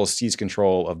Houthi rebels seized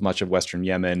control of much of Western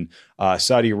Yemen.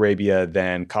 Saudi Arabia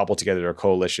then cobbled together a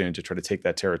coalition to try to take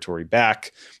that territory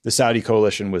back. The Saudi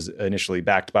coalition was initially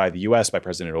backed by the U.S., by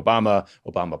President Obama.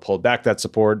 Obama pulled back that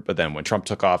support, but then when Trump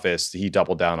took office, he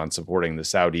doubled down on supporting the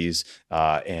Saudis.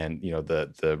 And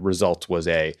the result was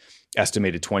a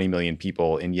estimated 20 million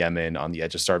people in Yemen on the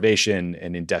edge of starvation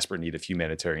and in desperate need of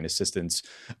humanitarian assistance.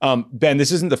 Ben,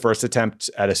 this isn't the first attempt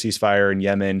at a ceasefire in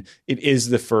Yemen. It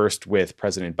is the first with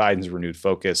President Biden's renewed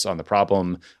focus on the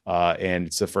problem, and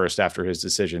it's the first after his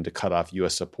decision to cut off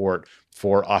U.S. support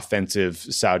for offensive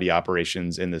Saudi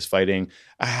operations in this fighting.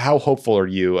 How hopeful are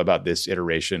you about this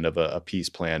iteration of a peace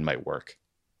plan might work?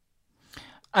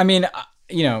 I mean,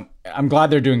 I'm glad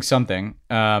they're doing something.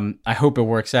 I hope it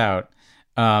works out.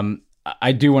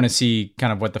 I do want to see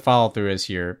kind of what the follow through is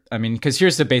here. I mean, because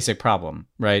here's the basic problem,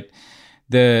 right?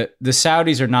 The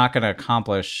Saudis are not going to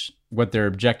accomplish what their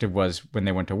objective was when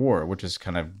they went to war, which is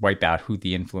kind of wipe out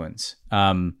Houthi influence.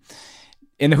 And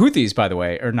the Houthis, by the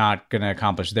way, are not going to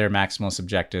accomplish their maximalist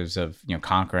objectives of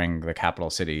conquering the capital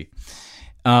city.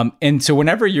 And so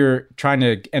whenever you're trying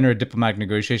to enter a diplomatic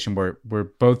negotiation where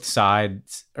both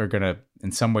sides are going to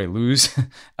in some way lose,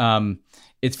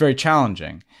 it's very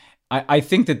challenging. I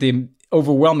think that the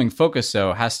overwhelming focus,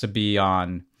 though, has to be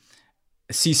on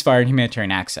ceasefire and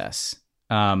humanitarian access.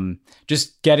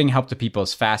 Just getting help to people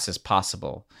as fast as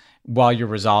possible while you're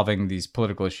resolving these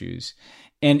political issues.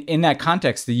 And in that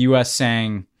context, the U.S.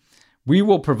 saying, we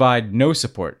will provide no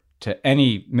support to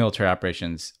any military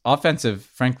operations, offensive,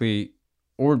 frankly,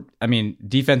 or,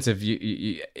 defensive.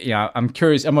 I'm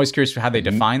curious. I'm always curious for how they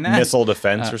define that. Missile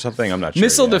defense or something? I'm not sure.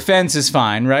 Missile defense is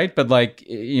fine, right? But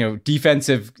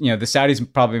defensive, the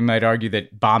Saudis probably might argue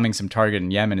that bombing some target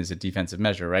in Yemen is a defensive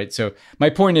measure, right? So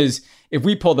my point is, if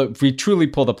we truly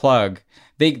pull the plug,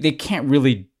 they can't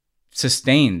really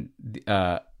sustain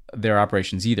their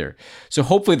operations either. So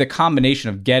hopefully the combination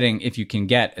of if you can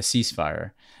get a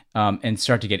ceasefire, and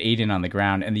start to get aid in on the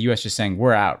ground, and the U.S. just saying,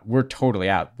 we're out. We're totally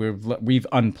out. We've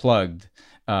unplugged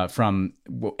from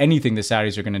anything the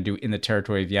Saudis are going to do in the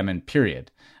territory of Yemen,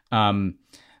 period. Then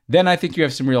I think you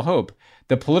have some real hope.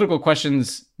 The political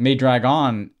questions may drag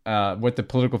on. What the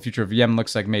political future of Yemen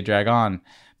looks like may drag on.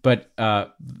 But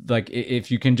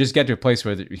if you can just get to a place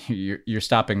where you're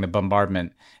stopping the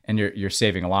bombardment and you're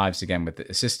saving lives again with the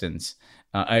assistance,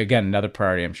 again, another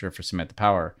priority, I'm sure, for Samantha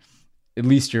Power, at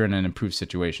least you're in an improved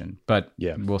situation, but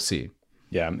we'll see.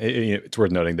 Yeah, it's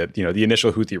worth noting that the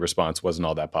initial Houthi response wasn't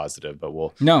all that positive, but we'll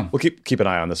keep an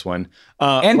eye on this one.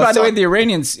 And by the way, the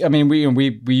Iranians, I mean,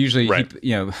 we usually keep,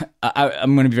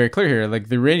 I'm going to be very clear here. Like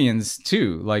the Iranians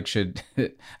too, should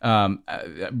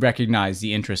recognize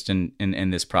the interest in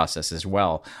this process as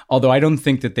well. Although I don't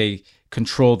think that they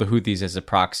control the Houthis as a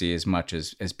proxy as much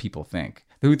as people think.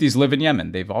 The Houthis live in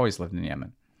Yemen. They've always lived in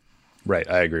Yemen. Right.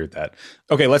 I agree with that.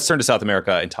 Okay, let's turn to South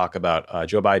America and talk about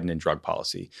Joe Biden and drug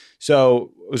policy.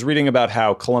 So I was reading about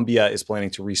how Colombia is planning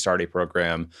to restart a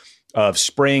program of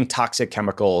spraying toxic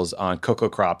chemicals on cocoa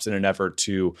crops in an effort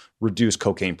to reduce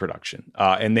cocaine production.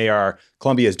 And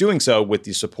Colombia is doing so with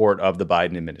the support of the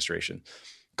Biden administration.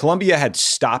 Colombia had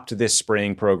stopped this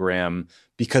spraying program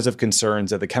because of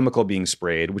concerns that the chemical being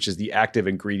sprayed, which is the active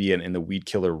ingredient in the weed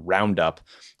killer Roundup,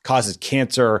 causes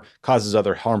cancer, causes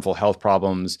other harmful health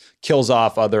problems, kills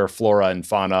off other flora and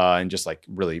fauna, and just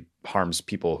really harms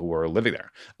people who are living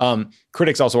there.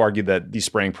 Critics also argue that these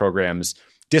spraying programs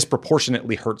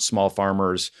disproportionately hurt small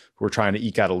farmers who are trying to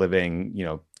eke out a living,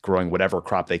 growing whatever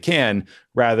crop they can,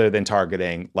 rather than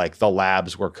targeting the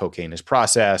labs where cocaine is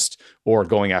processed or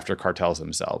going after cartels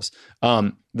themselves.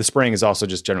 The spraying is also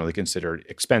just generally considered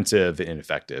expensive and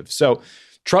ineffective. So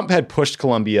Trump had pushed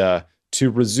Colombia to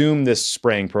resume this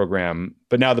spraying program,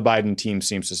 but now the Biden team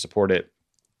seems to support it.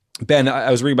 Ben, I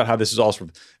was reading about how this is also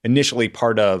initially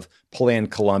part of Plan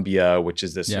Colombia, which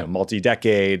is this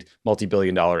multi-decade,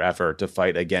 multi-billion-dollar effort to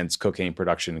fight against cocaine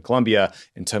production in Colombia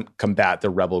and to combat the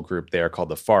rebel group there called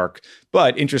the FARC.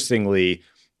 But interestingly,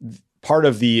 part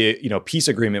of the peace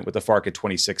agreement with the FARC in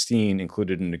 2016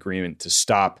 included an agreement to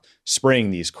stop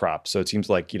spraying these crops. So it seems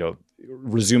like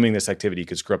resuming this activity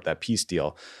could screw up that peace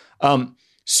deal.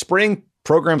 Spraying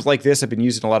programs like this have been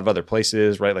used in a lot of other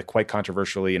places, right? Like quite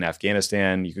controversially in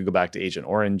Afghanistan. You could go back to Agent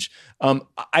Orange.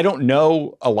 I don't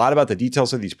know a lot about the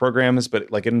details of these programs,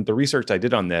 but like in the research I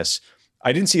did on this,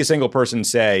 I didn't see a single person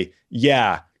say,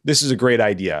 yeah, this is a great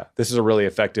idea. This is a really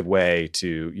effective way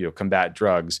to combat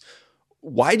drugs.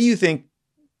 Why do you think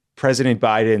President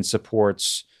Biden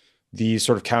supports these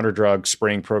sort of counter-drug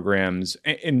spraying programs?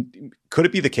 And could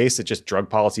it be the case that just drug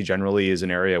policy generally is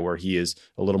an area where he is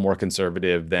a little more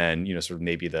conservative than, sort of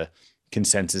maybe the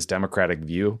consensus Democratic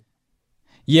view?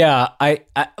 Yeah, I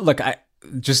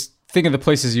just think of the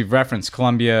places you've referenced,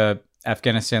 Colombia,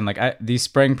 Afghanistan, these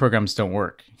spraying programs don't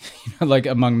work, like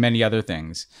among many other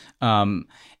things.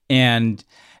 And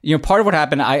part of what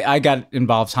happened, I got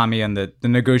involved, Tommy, in the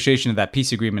negotiation of that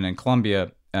peace agreement in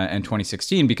Colombia in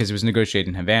 2016 because it was negotiated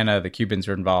in Havana. The Cubans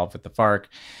were involved with the FARC.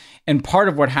 And part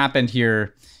of what happened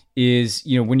here is,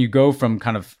 when you go from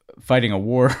kind of fighting a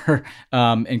war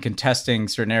and contesting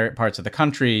certain parts of the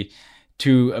country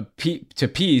to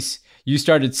peace, you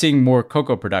started seeing more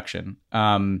cocoa production.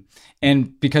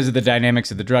 And because of the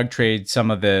dynamics of the drug trade, some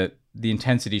of the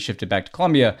intensity shifted back to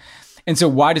Colombia. And so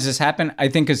why does this happen? I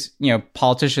think because,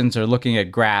 politicians are looking at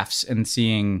graphs and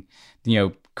seeing,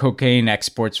 cocaine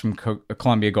exports from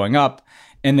Colombia going up.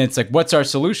 And it's like, what's our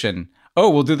solution? Oh,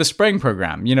 we'll do the spraying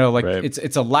program. Right.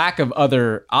 It's a lack of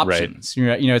other options.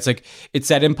 Right. It's like, it's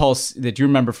that impulse that you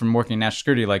remember from working in national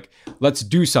security, like, let's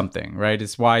do something, right?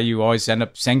 It's why you always end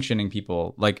up sanctioning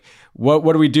people. Like, what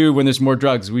do we do when there's more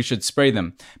drugs? We should spray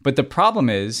them. But the problem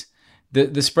is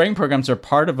the spraying programs are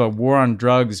part of a war on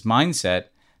drugs mindset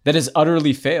that has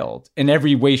utterly failed in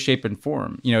every way, shape, and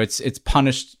form. It's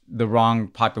punished the wrong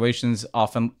populations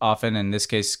often in this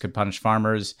case could punish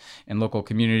farmers and local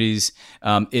communities.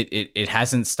 It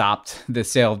hasn't stopped the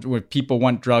sale. When people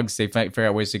want drugs, they figure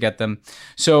out ways to get them.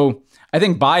 So I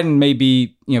think Biden may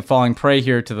be falling prey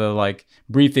here to the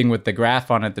briefing with the graph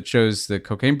on it that shows the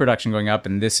cocaine production going up,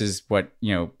 and this is what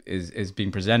is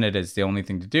being presented as the only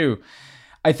thing to do.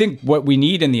 I think what we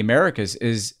need in the Americas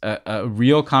is a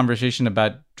real conversation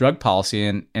about drug policy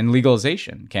and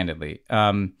legalization, candidly.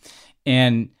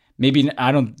 And maybe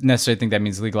I don't necessarily think that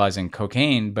means legalizing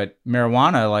cocaine, but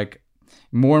marijuana,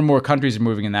 more and more countries are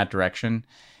moving in that direction.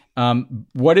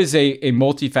 What does a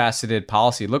multifaceted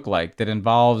policy look like that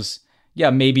involves,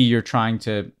 maybe you're trying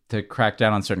to crack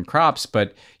down on certain crops,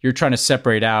 but you're trying to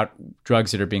separate out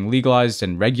drugs that are being legalized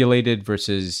and regulated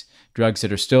versus drugs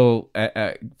that are still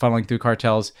funneling through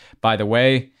cartels. By the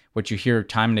way, what you hear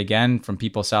time and again from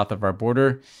people south of our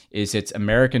border is it's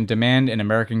American demand and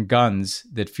American guns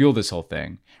that fuel this whole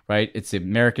thing, right? It's the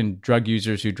American drug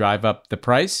users who drive up the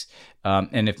price.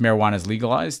 And if marijuana is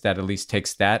legalized, that at least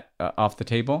takes that off the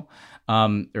table,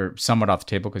 or somewhat off the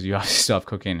table, because you obviously still have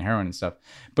cocaine and heroin and stuff.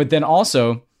 But then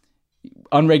also,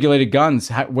 unregulated guns,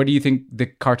 what do you think the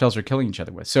cartels are killing each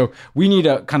other with? So we need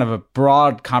a kind of a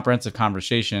broad, comprehensive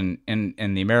conversation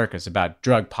in the Americas about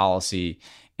drug policy,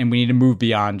 and we need to move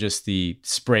beyond just the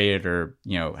spray it or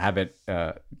have it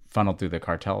funneled through the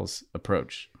cartels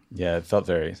approach. Yeah, it felt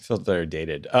very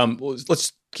dated.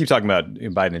 Let's keep talking about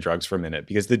Biden and drugs for a minute,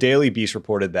 because the Daily Beast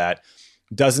reported that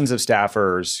dozens of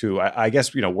staffers who I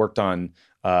guess worked on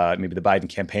maybe the Biden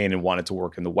campaign and wanted to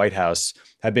work in the White House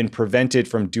have been prevented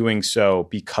from doing so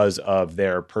because of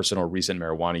their personal recent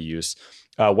marijuana use.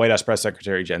 White House Press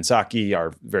Secretary Jen Psaki,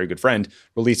 our very good friend,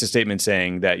 released a statement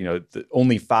saying that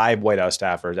only 5 White House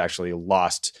staffers actually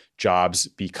lost jobs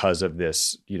because of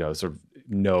this sort of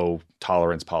no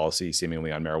tolerance policy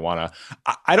seemingly on marijuana.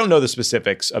 I don't know the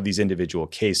specifics of these individual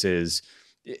cases.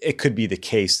 It could be the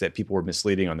case that people were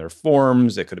misleading on their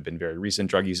forms. It could have been very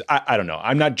recent drug use. I don't know.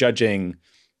 I'm not judging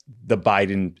the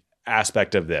Biden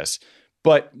aspect of this.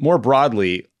 But more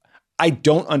broadly, I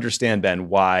don't understand, Ben,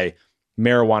 why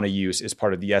marijuana use is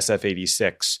part of the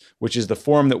SF-86, which is the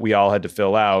form that we all had to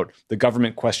fill out, the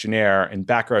government questionnaire and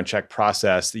background check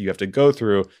process that you have to go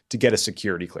through to get a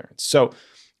security clearance. So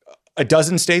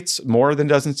more than a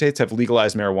dozen states have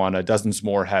legalized marijuana. Dozens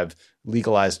more have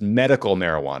legalized medical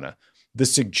marijuana. The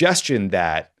suggestion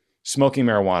that smoking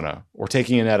marijuana or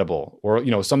taking an edible or,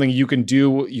 something you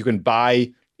can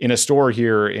buy in a store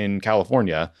here in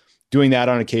California, doing that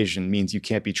on occasion means you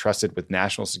can't be trusted with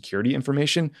national security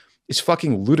information is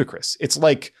fucking ludicrous. It's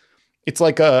like it's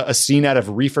like a scene out of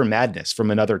Reefer Madness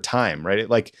from another time, right?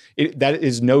 That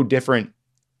is no different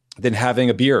than having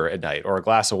a beer at night or a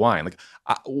glass of wine. Like,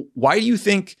 why do you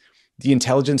think the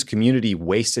intelligence community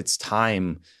wastes its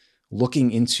time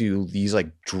looking into these like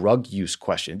drug use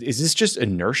questions? Is this just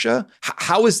inertia?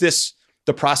 How is this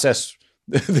the process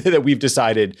that we've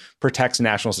decided protects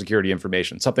national security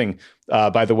information? Something,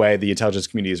 by the way, the intelligence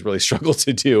community has really struggled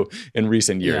to do in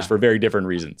recent years for very different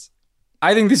reasons.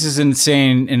 I think this is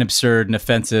insane and absurd and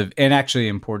offensive and actually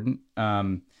important.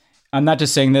 I'm not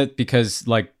just saying that because,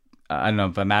 like, I don't know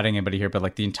if I'm adding anybody here, but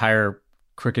like the entire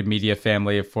crooked media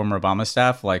family of former Obama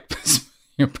staff, like,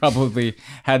 probably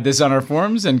had this on our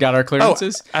forums and got our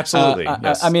clearances. Oh, absolutely.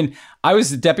 Yes. I mean, I was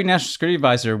the deputy national security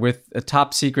advisor with a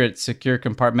top secret, secure,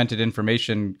 compartmented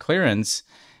information clearance,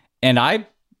 and I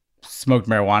smoked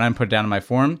marijuana and put it down in my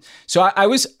form. So I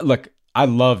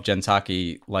love Jen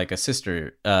Psaki like a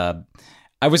sister.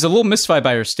 I was a little mystified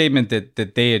by her statement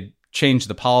that they had changed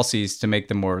the policies to make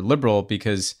them more liberal,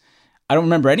 because I don't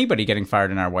remember anybody getting fired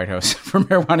in our White House for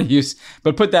marijuana use.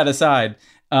 But put that aside,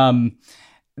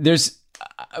 there's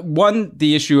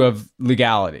the issue of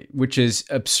legality, which is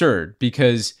absurd,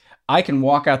 because I can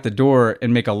walk out the door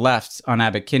and make a left on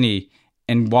Abbot Kinney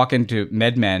and walk into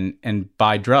MedMen and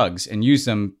buy drugs and use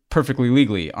them perfectly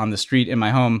legally on the street in my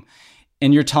home.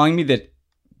 And you're telling me that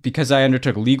because I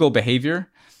undertook legal behavior,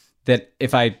 that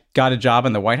if I got a job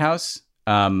in the White House,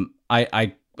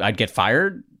 I'd get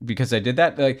fired because I did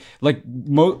that? Like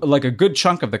a good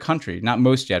chunk of the country, not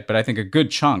most yet, but I think a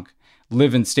good chunk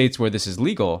live in states where this is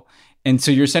legal. And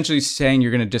so you're essentially saying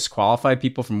you're going to disqualify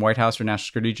people from White House or national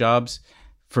security jobs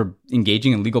for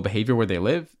engaging in legal behavior where they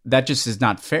live? That just is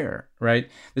not fair, right?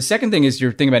 The second thing is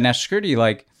your thing about national security.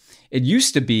 Like, it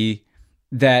used to be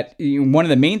that one of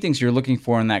the main things you're looking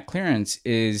for in that clearance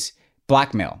is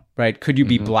blackmail, right? Could you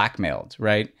be blackmailed,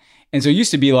 right? And so it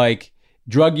used to be like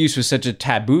drug use was such a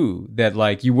taboo that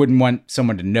like you wouldn't want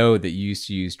someone to know that you used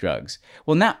to use drugs.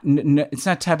 Well, now it's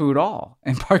not taboo at all,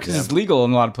 in part because it's legal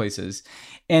in a lot of places.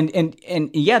 And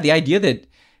yeah, the idea that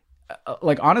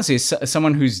like honestly, as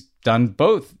someone who's done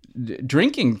both,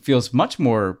 drinking feels much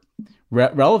more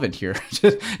relevant here.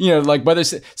 Like whether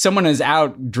someone is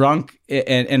out drunk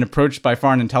and approached by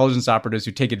foreign intelligence operatives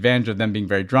who take advantage of them being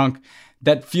very drunk,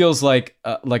 that feels like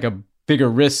a bigger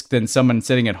risk than someone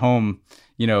sitting at home,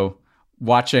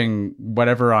 watching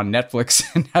whatever on Netflix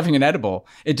and having an edible.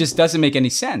 It just doesn't make any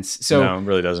sense. So no, it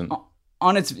really doesn't.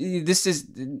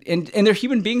 And they're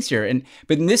human beings here.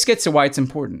 But this gets to why it's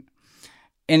important.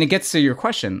 And it gets to your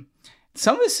question.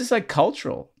 Some of this is like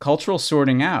cultural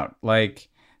sorting out. Like,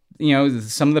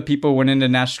 some of the people went into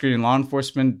national security and law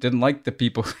enforcement didn't like the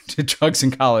people who did drugs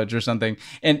in college or something.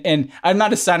 And I'm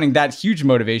not assigning that huge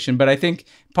motivation, but I think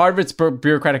part of it's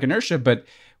bureaucratic inertia, but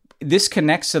this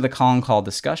connects to the call and call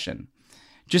discussion.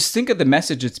 Just think of the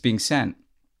message that's being sent.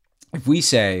 If we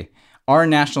say our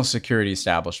national security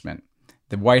establishment,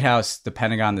 the White House, the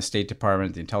Pentagon, the State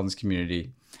Department, the intelligence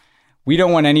community, we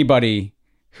don't want anybody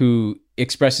who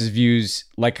expresses views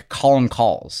like Colin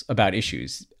calls about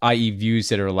issues, i.e. views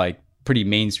that are like pretty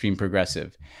mainstream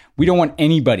progressive. We don't want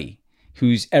anybody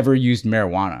who's ever used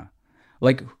marijuana.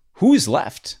 Like, who is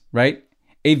left, right?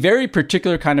 A very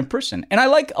particular kind of person. And I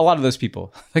like a lot of those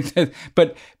people.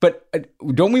 But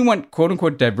don't we want quote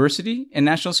unquote diversity in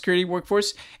national security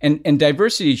workforce? And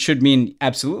diversity should mean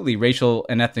absolutely racial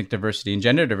and ethnic diversity and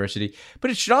gender diversity, but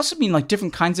it should also mean like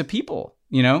different kinds of people,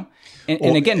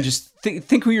 And again, just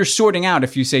think who you're sorting out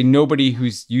if you say nobody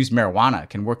who's used marijuana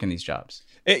can work in these jobs.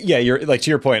 Yeah, you're like,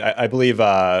 to your point, I believe,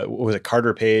 what was it,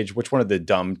 Carter Page? Which one of the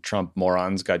dumb Trump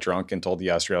morons got drunk and told the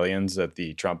Australians that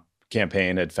the Trump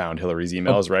campaign had found Hillary's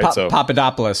emails, right? So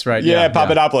Papadopoulos, right? Yeah,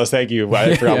 Papadopoulos. Thank you.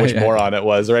 I forgot which moron it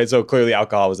was, right? So clearly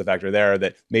alcohol was a factor there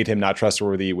that made him not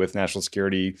trustworthy with national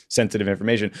security sensitive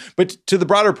information. But to the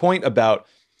broader point about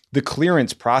the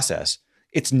clearance process,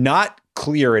 it's not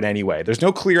clear in any way. There's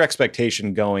no clear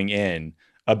expectation going in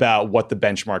about what the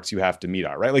benchmarks you have to meet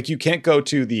are, right? Like you can't go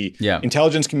to the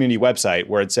intelligence community website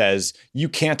where it says you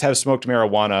can't have smoked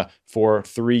marijuana for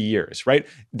 3 years, right?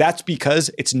 That's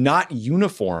because it's not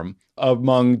uniform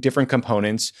among different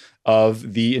components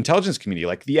of the intelligence community.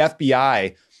 Like the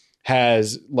FBI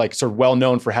has like sort of well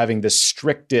known for having the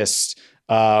strictest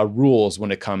rules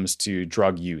when it comes to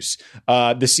drug use.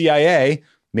 The CIA,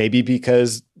 maybe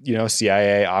because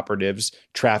CIA operatives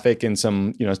traffic in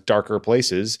some darker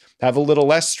places, have a little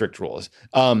less strict rules.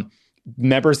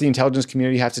 Members of the intelligence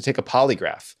community have to take a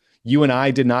polygraph. You and I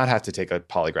did not have to take a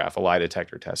polygraph, a lie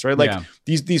detector test, right? Like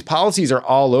these policies are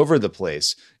all over the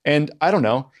place, and I don't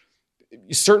know.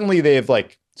 Certainly, they've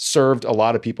like served a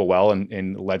lot of people well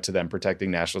and led to them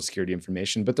protecting national security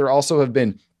information, but there also have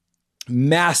been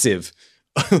massive,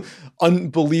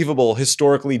 unbelievable,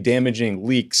 historically damaging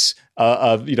leaks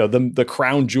of the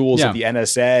crown jewels of the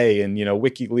NSA and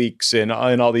WikiLeaks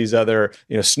and all these other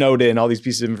Snowden, all these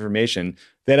pieces of information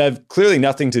that have clearly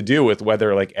nothing to do with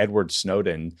whether like Edward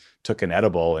Snowden took an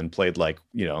edible and played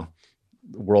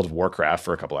World of Warcraft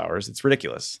for a couple hours. It's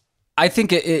ridiculous. I think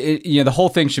the whole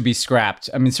thing should be scrapped.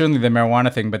 I mean, certainly the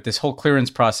marijuana thing, but this whole clearance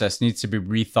process needs to be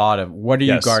rethought of what are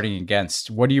you guarding against?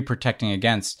 What are you protecting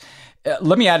against?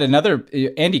 Let me add another.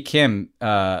 Andy Kim,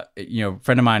 friend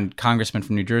of mine, congressman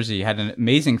from New Jersey, had an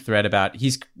amazing thread about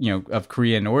he's of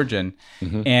Korean origin,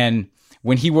 and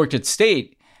when he worked at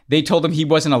State, they told him he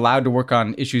wasn't allowed to work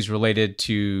on issues related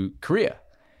to Korea.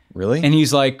 Really? And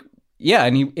he's like, yeah,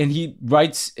 and he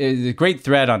writes a great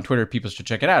thread on Twitter. People should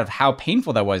check it out of how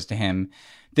painful that was to him.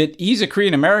 That he's a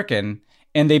Korean American,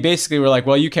 and they basically were like,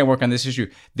 well, you can't work on this issue.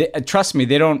 Trust me,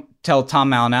 they don't tell Tom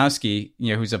Malinowski,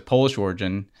 who's of Polish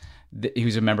origin. He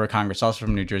was a member of Congress, also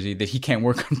from New Jersey, that he can't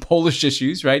work on Polish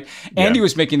issues, right? And he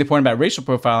was making the point about racial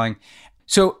profiling.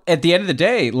 So at the end of the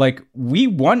day, like we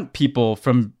want people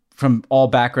from all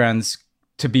backgrounds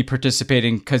to be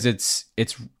participating because it's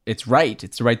right.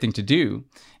 It's the right thing to do.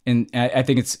 And I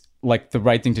think it's like the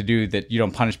right thing to do that you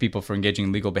don't punish people for engaging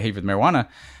in legal behavior with marijuana.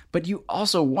 But you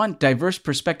also want diverse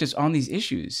perspectives on these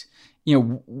issues.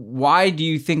 Why do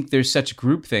you think there's such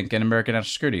groupthink in American national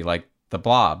security? Like the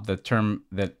blob, the term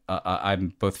that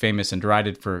I'm both famous and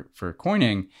derided for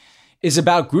coining, is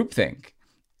about groupthink.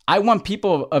 I want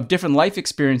people of different life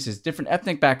experiences, different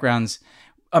ethnic backgrounds.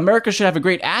 America should have a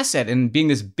great asset in being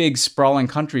this big, sprawling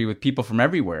country with people from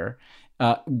everywhere,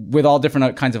 with all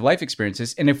different kinds of life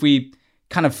experiences. And if we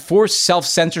kind of force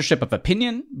self-censorship of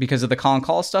opinion because of the Colin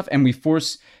Kahl stuff, and we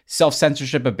force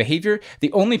self-censorship of behavior,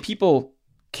 the only people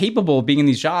capable of being in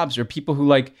these jobs are people who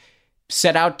like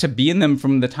set out to be in them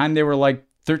from the time they were like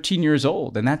 13 years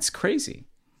old. And that's crazy.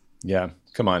 Yeah.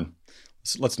 Come on.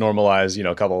 Let's normalize,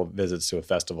 a couple of visits to a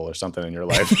festival or something in your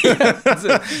life.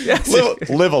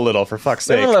 Live a little, for fuck's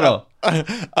sake. Live a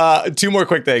little. Two more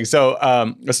quick things. So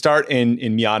let's start in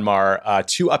Myanmar.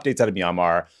 Two updates out of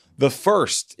Myanmar. The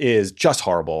first is just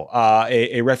horrible.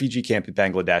 A refugee camp in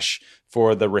Bangladesh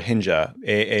for the Rohingya,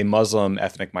 a Muslim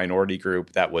ethnic minority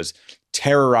group that was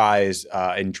terrorized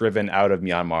and driven out of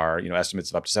Myanmar, estimates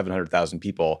of up to 700,000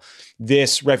 people.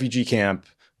 This refugee camp,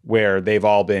 where they've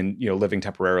all been, living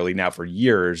temporarily now for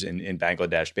years in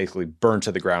Bangladesh, basically burned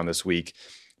to the ground this week.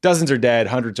 Dozens are dead,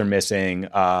 hundreds are missing.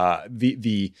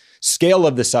 The scale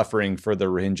of the suffering for the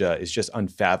Rohingya is just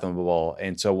unfathomable.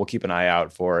 And so we'll keep an eye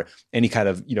out for any kind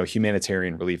of,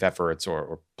 humanitarian relief efforts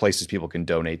or places people can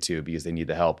donate to because they need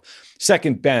the help.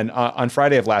 Second, Ben, on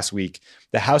Friday of last week,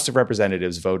 the House of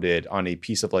Representatives voted on a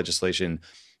piece of legislation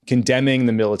condemning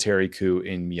the military coup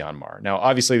in Myanmar. Now,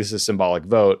 obviously, this is a symbolic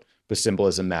vote, but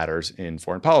symbolism matters in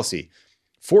foreign policy.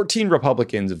 14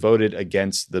 Republicans voted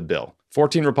against the bill.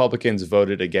 14 Republicans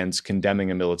voted against condemning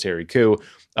a military coup.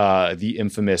 The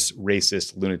infamous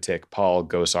racist lunatic Paul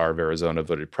Gosar of Arizona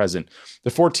voted present. The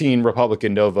 14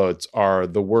 Republican no votes are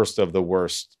the worst of the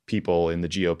worst people in the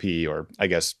GOP, or I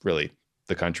guess really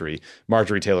the country.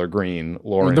 Marjorie Taylor Greene,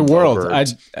 Lauren the world. Boebert,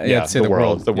 I'd say the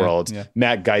world. Yeah.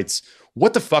 Matt Gaetz.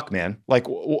 What the fuck, man? Like,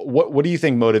 what do you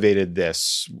think motivated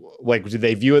this? Like, did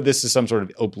they view this as some sort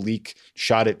of oblique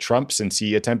shot at Trump since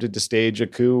he attempted to stage a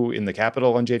coup in the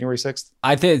Capitol on January 6th?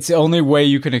 I think it's the only way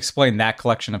you can explain that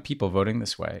collection of people voting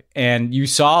this way. And you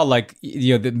saw, like,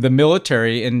 the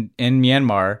military in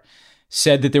Myanmar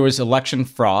said that there was election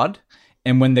fraud.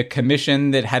 And when the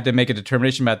commission that had to make a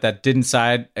determination about that didn't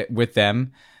side with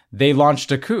them, they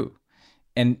launched a coup.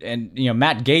 And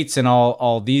Matt Gaetz and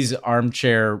all these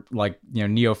armchair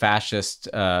neo-fascist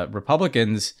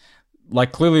Republicans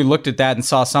clearly looked at that and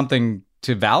saw something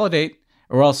to validate,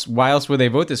 or else why else would they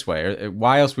vote this way? Or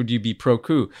why else would you be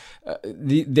pro-coup?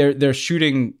 They're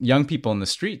shooting young people in the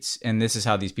streets, and this is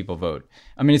how these people vote.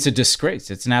 I mean, it's a disgrace.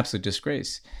 It's an absolute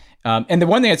disgrace. And the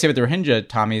one thing I'd say with the Rohingya,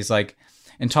 Tommy, is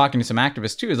and talking to some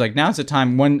activists too, is now's the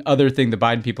time. One other thing the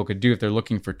Biden people could do if they're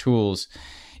looking for tools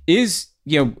is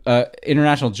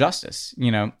international justice,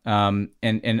 and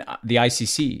the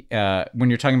ICC, when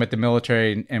you're talking about the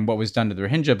military and what was done to the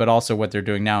Rohingya, but also what they're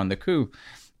doing now in the coup.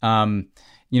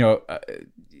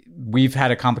 We've had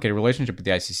a complicated relationship with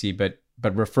the ICC,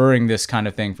 but referring this kind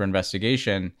of thing for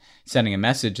investigation, sending a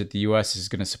message that the U.S. is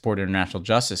going to support international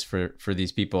justice for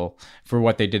these people for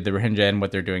what they did to the Rohingya and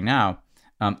what they're doing now,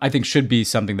 I think should be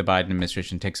something the Biden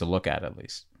administration takes a look at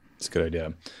least. It's a good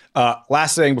idea.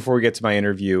 Last thing before we get to my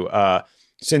interview,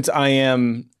 since I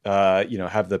am,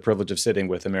 have the privilege of sitting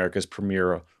with America's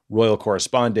premier royal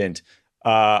correspondent,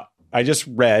 I just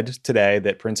read today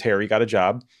that Prince Harry got a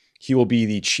job He will be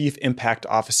the chief impact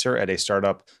officer at a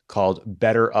startup called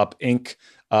Better Up Inc.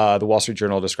 The Wall Street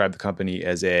Journal described the company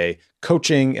as a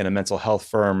coaching and a mental health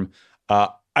firm.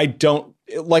 I don't,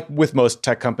 like with most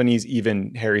tech companies,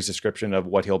 even Harry's description of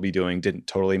what he'll be doing didn't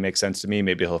totally make sense to me.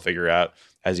 Maybe he'll figure out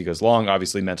as he goes along.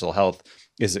 Obviously, mental health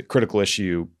is a critical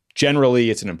issue. Generally,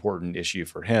 it's an important issue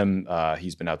for him.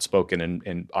 He's been outspoken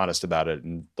and honest about it,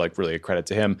 and like really a credit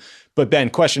to him. But Ben,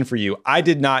 question for you. I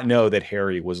did not know that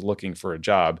Harry was looking for a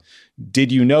job. Did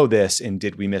you know this, and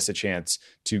did we miss a chance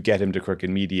to get him to Crooked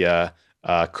Media?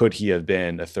 Could he have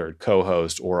been a third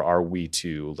co-host, or are we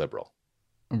too liberal?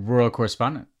 Royal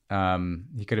correspondent.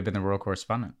 He could have been the royal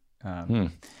correspondent.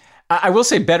 I will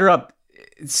say Better Up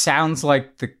sounds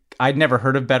like I'd never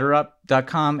heard of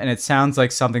betterup.com, and it sounds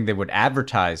like something they would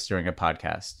advertise during a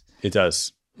podcast. It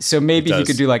does. So maybe he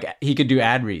could do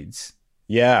ad reads.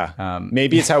 Yeah.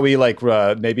 Maybe it's how we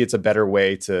maybe it's a better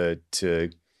way to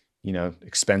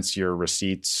expense your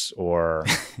receipts, or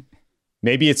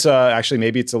maybe it's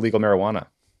illegal marijuana.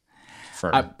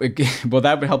 Well,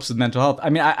 that would help with mental health. I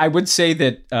mean, I would say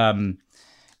that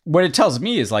what it tells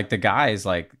me is like the guy is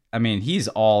like, I mean, he's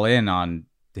all in on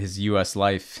his U.S.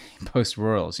 life post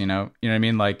Royals. You know what I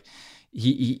mean? Like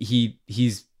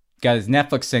he's got his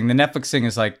Netflix thing. The Netflix thing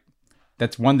is like,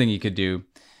 that's one thing he could do,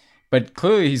 but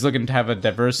clearly he's looking to have a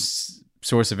diverse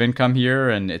source of income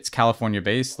here, and it's California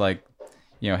based. Like,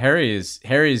 Harry is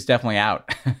definitely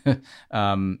out,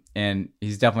 and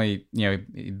he's definitely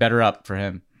better up for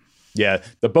him. Yeah,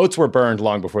 the boats were burned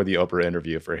long before the Oprah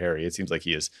interview for Harry. It seems like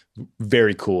he is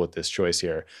very cool with this choice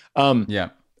here. Yeah.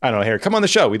 I don't know, Harry, come on the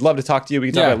show. We'd love to talk to you. We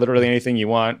can talk about literally anything you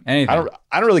want. Anything.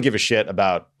 I don't really give a shit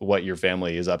about what your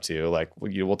family is up to. Like,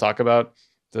 we'll talk about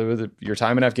your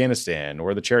time in Afghanistan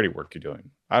or the charity work you're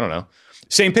doing. I don't know.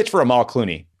 Same pitch for Amal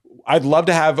Clooney. I'd love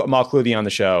to have Amal Clooney on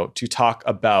the show to talk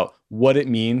about what it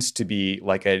means to be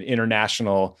like an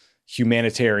international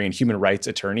humanitarian human rights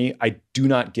attorney. I do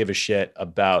not give a shit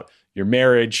about your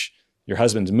marriage, your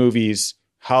husband's movies,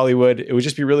 Hollywood. It would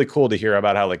just be really cool to hear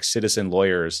about how like citizen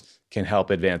lawyers can help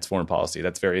advance foreign policy.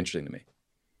 That's very interesting to me.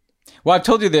 Well, I've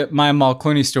told you that my Amal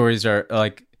Clooney stories are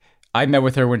like, I met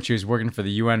with her when she was working for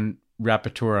the UN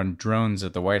rapporteur on drones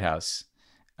at the White House.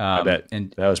 I bet.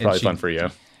 And that was probably fun for you.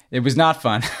 It was not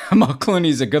fun. Amal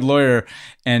Clooney's a good lawyer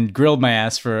and grilled my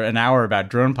ass for an hour about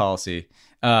drone policy.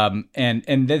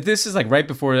 This is like right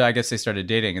before I guess they started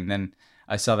dating, and then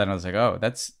I saw that and I was like, oh,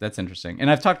 that's interesting.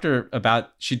 And I've talked to her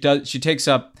about she takes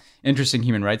up interesting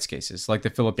human rights cases, like the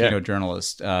Filipino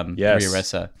journalist Maria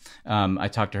Ressa. I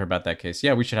talked to her about that case.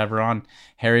 Yeah, we should have her on.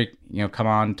 Harry, come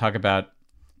on, talk about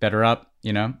Better Up.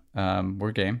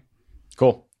 We're game.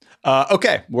 Cool.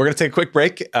 Okay, we're going to take a quick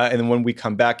break. And then when we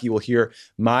come back, you will hear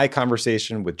my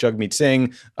conversation with Jagmeet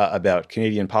Singh about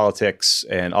Canadian politics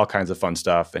and all kinds of fun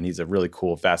stuff. And he's a really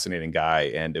cool, fascinating guy.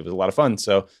 And it was a lot of fun.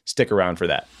 So stick around for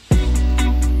that.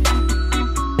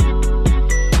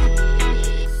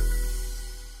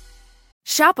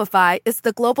 Shopify is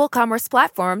the global commerce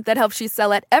platform that helps you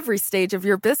sell at every stage of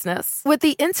your business. With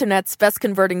the internet's best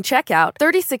converting checkout,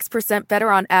 36%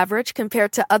 better on average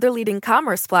compared to other leading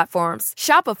commerce platforms,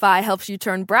 Shopify helps you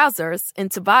turn browsers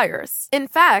into buyers. In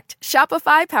fact,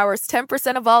 Shopify powers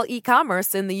 10% of all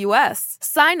e-commerce in the U.S.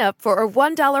 Sign up for a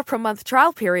 $1 per month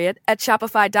trial period at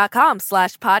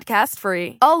shopify.com/podcast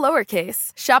free. All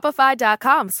lowercase,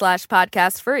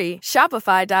 shopify.com/podcast free,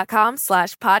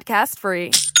 shopify.com/podcast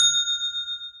free.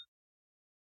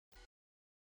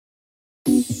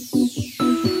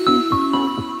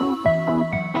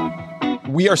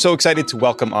 We are so excited to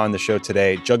welcome on the show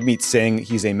today Jagmeet Singh.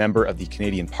 He's a member of the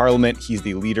Canadian Parliament. He's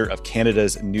the leader of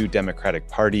Canada's New Democratic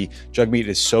Party. Jagmeet, it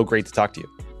is so great to talk to you.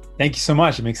 Thank you so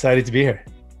much. I'm excited to be here.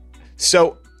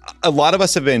 So a lot of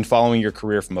us have been following your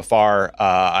career from afar.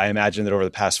 I imagine that over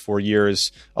the past 4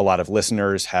 years, a lot of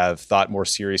listeners have thought more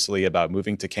seriously about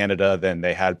moving to Canada than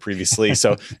they had previously.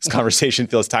 So this conversation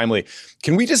feels timely.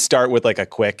 Can we just start with like a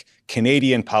quick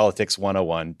Canadian politics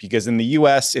 101? Because in the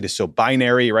US, it is so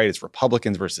binary, right? It's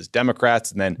Republicans versus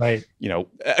Democrats. And then,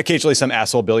 occasionally some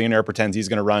asshole billionaire pretends he's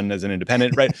going to run as an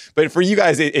independent, right? But for you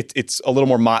guys, it's a little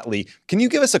more motley. Can you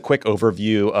give us a quick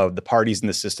overview of the parties in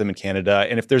the system in Canada?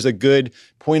 And if there's a good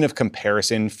point of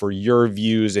comparison for your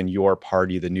views and your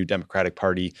party, the New Democratic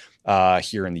Party,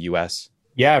 here in the US?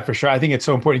 Yeah, for sure. I think it's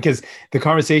so important because the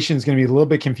conversation is going to be a little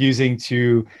bit confusing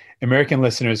to American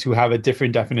listeners who have a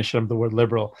different definition of the word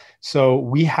liberal. So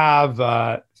we have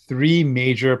 3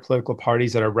 major political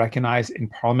parties that are recognized in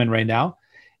Parliament right now.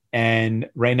 And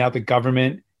right now, the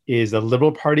government is a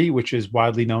Liberal Party, which is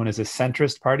widely known as a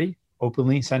centrist party,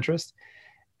 openly centrist.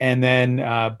 And then,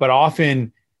 but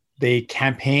often they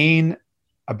campaign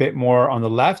a bit more on the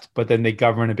left, but then they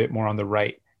govern a bit more on the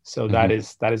right. So that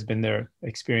has been their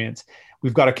experience.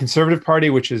 We've got a conservative party,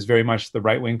 which is very much the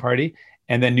right-wing party.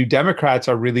 And then New Democrats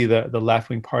are really the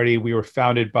left-wing party. We were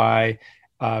founded by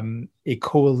a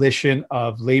coalition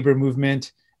of labor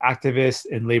movement activists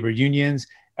and labor unions,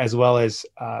 as well as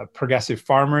progressive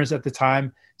farmers at the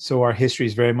time. So our history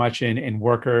is very much in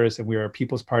workers, and we are a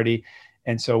people's party.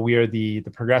 And so we are the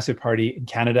progressive party in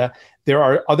Canada. There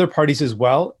are other parties as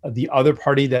well. The other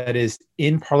party that is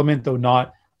in parliament, though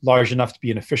not large enough to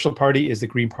be an official party, is the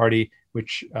Green Party,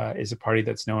 which is a party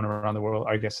that's known around the world.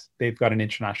 I guess they've got an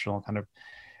international kind of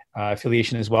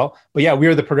affiliation as well. But yeah, we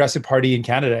are the progressive party in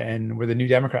Canada, and we're the New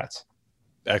Democrats.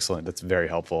 Excellent. That's very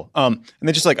helpful. And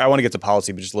then just I want to get to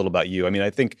policy, but just a little about you. I mean,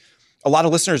 I think a lot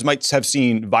of listeners might have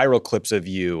seen viral clips of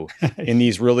you in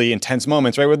these really intense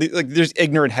moments, right? Where there's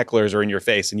ignorant hecklers are in your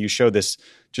face, and you show this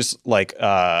just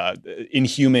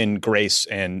inhuman grace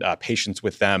and patience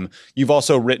with them. You've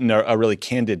also written a really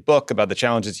candid book about the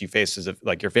challenges you face as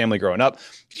your family growing up.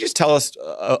 Could you just tell us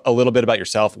a little bit about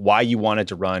yourself, why you wanted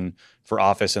to run for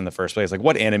office in the first place?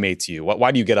 What animates you?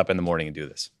 Why do you get up in the morning and do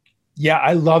this? Yeah,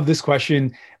 I love this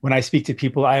question. When I speak to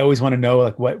people, I always want to know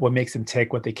what makes them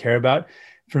tick, what they care about.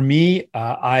 For me,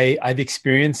 I've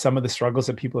experienced some of the struggles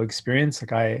that people experience.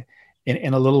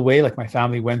 In a little way, my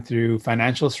family went through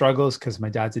financial struggles because of my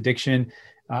dad's addiction.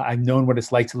 I've known what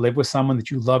it's like to live with someone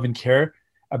that you love and care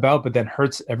about, but then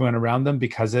hurts everyone around them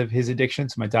because of his addiction.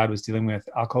 So my dad was dealing with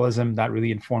alcoholism. That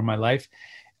really informed my life.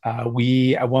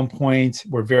 We, at one point,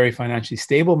 were very financially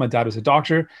stable. My dad was a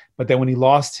doctor, but then when he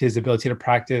lost his ability to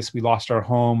practice, we lost our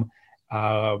home.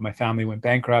 My family went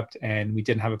bankrupt, and we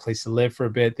didn't have a place to live for a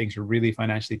bit. Things were really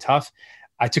financially tough.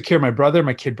 I took care of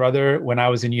my kid brother, when I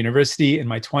was in university in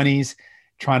my 20s,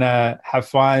 trying to have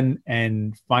fun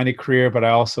and find a career. But I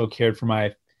also cared for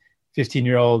my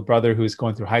 15-year-old brother who was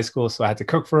going through high school. So I had to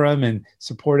cook for him and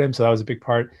support him. So that was a big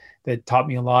part that taught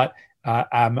me a lot.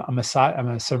 I'm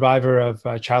a survivor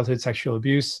of childhood sexual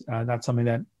abuse. That's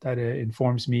something that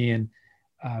informs me. And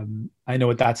I know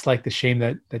what that's like, the shame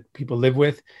that people live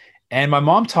with. And my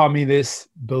mom taught me this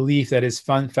belief that is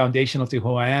foundational to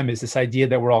who I am, is this idea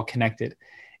that we're all connected.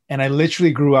 And I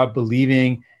literally grew up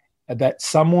believing that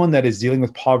someone that is dealing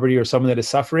with poverty or someone that is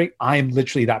suffering, I am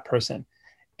literally that person.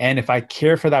 And if I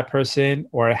care for that person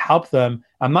or I help them,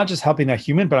 I'm not just helping that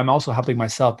human, but I'm also helping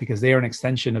myself, because they are an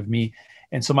extension of me.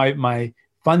 And so my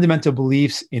fundamental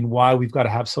beliefs in why we've got to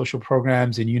have social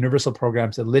programs and universal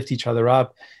programs that lift each other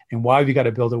up, and why we got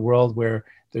to build a world where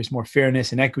there's more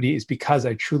fairness and equity, is because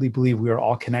I truly believe we are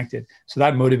all connected. So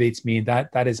that motivates me.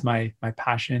 That is my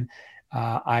passion.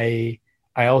 I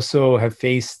also have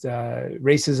faced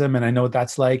racism, and I know what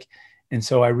that's like. And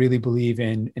so I really believe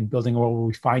in building a world where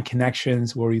we find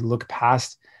connections, where we look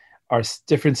past our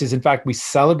differences. In fact, we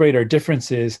celebrate our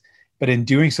differences, but in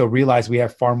doing so, realize we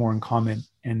have far more in common.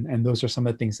 And those are some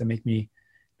of the things that make me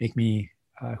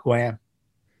who I am.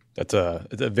 It's a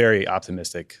very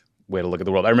optimistic way to look at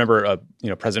the world. I remember,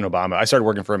 President Obama, I started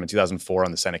working for him in 2004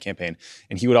 on the Senate campaign,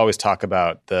 and he would always talk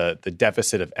about the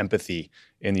deficit of empathy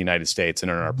in the United States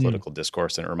and in our political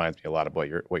discourse. And it reminds me a lot of what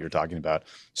you're talking about.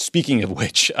 Speaking of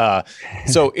which,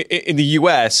 so in the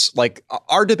US,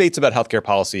 our debates about healthcare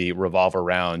policy revolve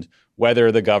around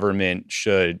whether the government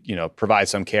should, provide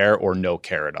some care or no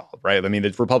care at all, right? I mean,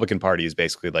 the Republican Party is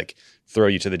basically throw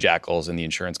you to the jackals and the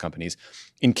insurance companies.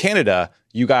 In Canada,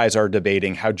 you guys are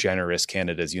debating how generous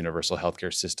Canada's universal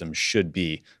healthcare system should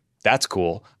be. That's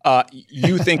cool.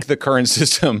 You think the current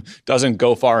system doesn't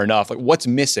go far enough. What's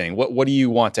missing? What do you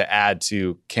want to add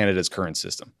to Canada's current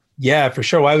system? Yeah, for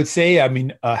sure. Well, I would say,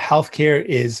 healthcare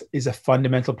is a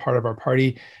fundamental part of our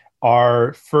party.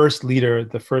 Our first leader,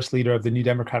 the first leader of the New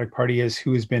Democratic Party, is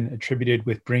who has been attributed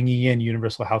with bringing in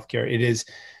universal healthcare. It is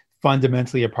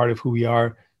fundamentally a part of who we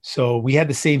are. So we had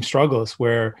the same struggles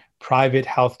where private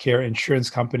healthcare insurance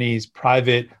companies,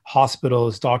 private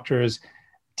hospitals, doctors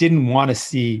didn't want to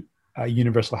see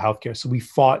universal healthcare. So we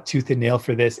fought tooth and nail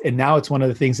for this. And now it's one of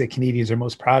the things that Canadians are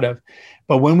most proud of.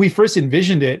 But when we first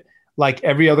envisioned it, like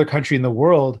every other country in the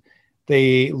world,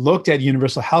 they looked at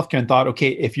universal healthcare and thought, okay,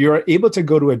 if you're able to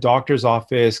go to a doctor's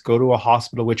office, go to a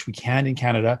hospital, which we can in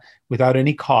Canada without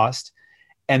any cost,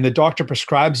 and the doctor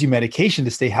prescribes you medication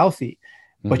to stay healthy,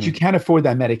 but you can't afford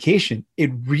that medication, it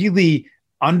really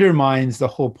undermines the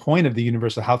whole point of the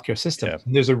universal healthcare system. Yeah.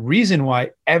 There's a reason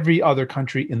why every other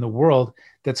country in the world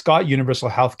that's got universal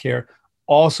healthcare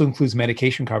also includes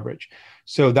medication coverage.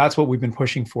 So that's what we've been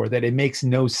pushing for, that it makes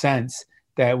no sense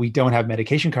that we don't have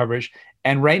medication coverage.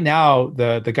 And right now,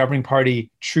 the governing party,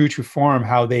 true to form,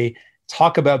 how they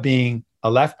talk about being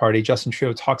a left party, Justin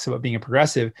Trudeau talks about being a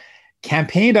progressive,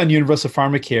 campaigned on universal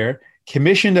pharmacare,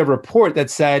 commissioned a report that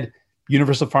said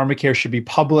universal pharmacare should be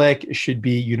public, it should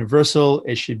be universal,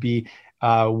 it should be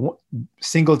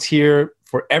single tier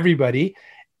for everybody,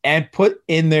 and put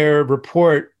in their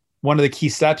report, one of the key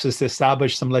steps is to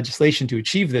establish some legislation to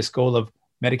achieve this goal of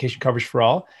medication coverage for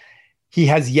all. He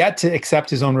has yet to accept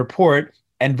his own report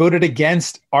and voted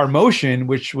against our motion,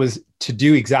 which was to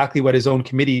do exactly what his own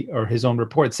committee or his own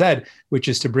report said, which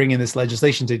is to bring in this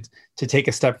legislation to take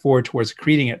a step forward towards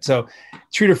creating it. So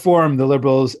true to form, the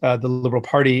Liberals, the Liberal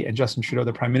Party, and Justin Trudeau,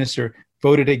 the Prime Minister,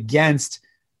 voted against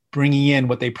bringing in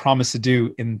what they promised to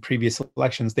do in previous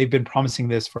elections. They've been promising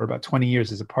this for about 20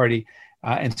 years as a party.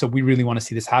 And so we really want to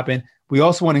see this happen. We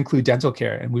also want to include dental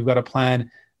care, and we've got a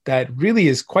plan that really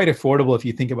is quite affordable if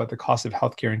you think about the cost of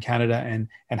healthcare in Canada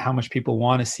and how much people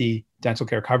want to see dental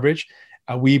care coverage.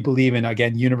 We believe in,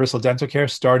 again, universal dental care,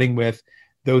 starting with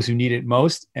those who need it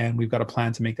most. And we've got a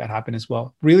plan to make that happen as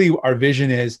well. Really, our vision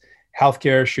is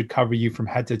healthcare should cover you from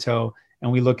head to toe.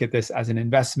 And we look at this as an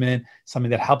investment,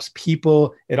 something that helps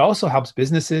people. It also helps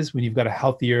businesses. When you've got a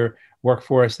healthier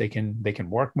workforce, they can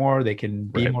work more, they can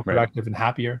be more productive and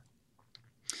happier.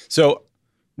 So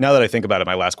now that I think about it,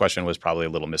 my last question was probably a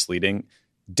little misleading.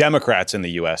 Democrats in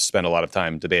the U.S. spend a lot of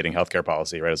time debating healthcare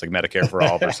policy, right? It's like Medicare for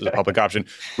all versus a public option.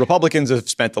 Republicans have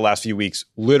spent the last few weeks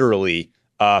literally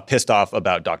pissed off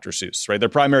about Dr. Seuss, right? Their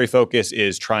primary focus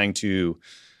is trying to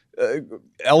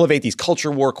elevate these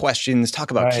culture war questions, talk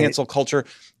about cancel culture.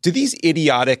 Do these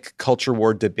idiotic culture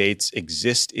war debates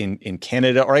exist in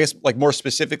Canada? Or I guess, like, more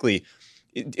specifically,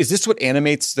 is this what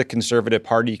animates the Conservative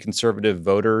Party, conservative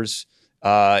voters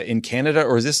in Canada?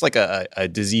 Or is this like a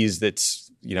disease that's,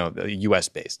 US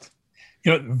based?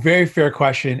 Very fair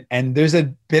question. And there's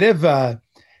a bit of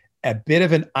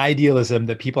an idealism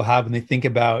that people have when they think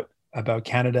about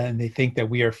Canada, and they think that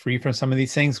we are free from some of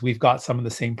these things. We've got some of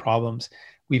the same problems.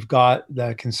 We've got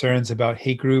the concerns about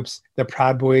hate groups, the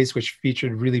Proud Boys, which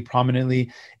featured really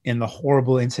prominently in the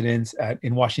horrible incidents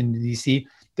in Washington, D.C.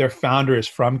 Their founder is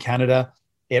from Canada.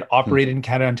 It operated in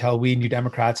Canada until we New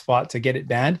Democrats fought to get it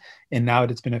banned, and now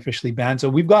it's been officially banned. So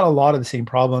we've got a lot of the same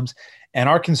problems. And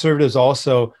our conservatives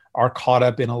also are caught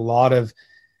up in a lot of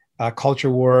culture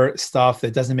war stuff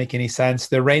that doesn't make any sense.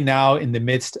 They're right now in the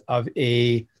midst of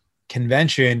a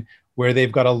convention where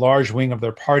they've got a large wing of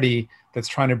their party that's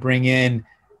trying to bring in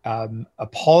a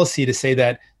policy to say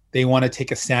that they want to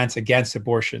take a stance against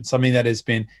abortion, something that has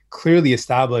been clearly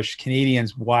established.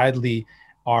 Canadians widely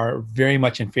are very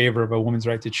much in favor of a woman's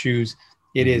right to choose.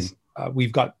 It is,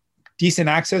 we've got decent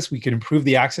access. We could improve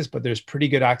the access, but there's pretty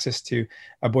good access to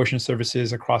abortion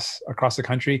services across the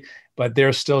country. But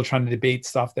they're still trying to debate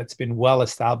stuff that's been well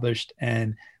established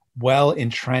and well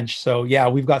entrenched. So yeah,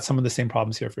 we've got some of the same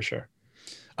problems here for sure.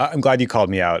 I'm glad you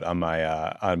called me out on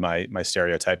my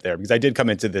stereotype there, because I did come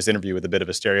into this interview with a bit of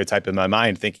a stereotype in my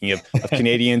mind, thinking of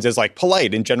Canadians as like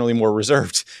polite and generally more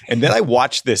reserved. And then I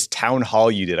watched this town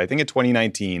hall you did, I think in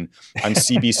 2019 on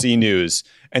CBC News.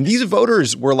 And these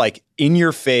voters were like in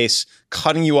your face,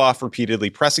 cutting you off repeatedly,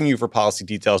 pressing you for policy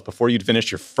details before you'd finish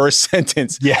your first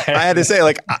sentence. Yeah. I had to say,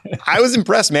 like, I was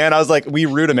impressed, man. I was like, we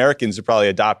rude Americans would probably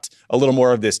adopt a little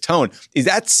more of this tone. Is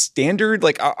that standard?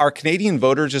 Like, are Canadian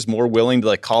voters just more willing to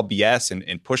like call BS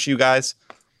and push you guys?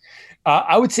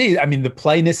 I would say, I mean, the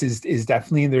politeness is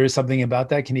definitely, there is something about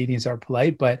that. Canadians are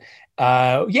polite, but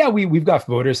yeah, we've got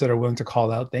voters that are willing to call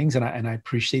out things, and I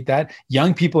appreciate that.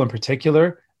 Young people in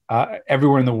particular,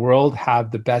 everywhere in the world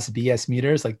have the best BS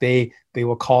meters. Like they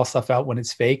will call stuff out when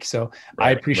it's fake. So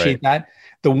I appreciate that.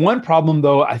 The one problem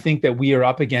though, I think that we are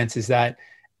up against is that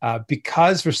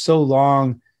because for so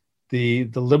long, the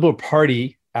Liberal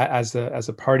Party as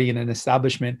a party and an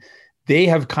establishment, they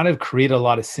have kind of created a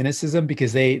lot of cynicism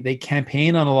because they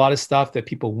campaign on a lot of stuff that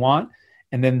people want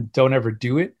and then don't ever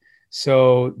do it.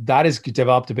 So that has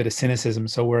developed a bit of cynicism.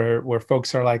 So where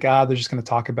folks are like, they're just going to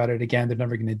talk about it again. They're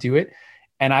never going to do it.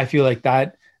 And I feel like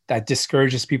that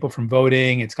discourages people from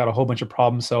voting. It's got a whole bunch of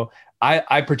problems. So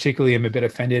I particularly am a bit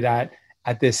offended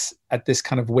at this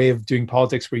kind of way of doing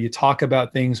politics where you talk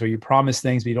about things or you promise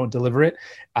things, but you don't deliver it,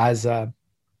 as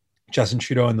Justin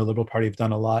Trudeau and the Liberal Party have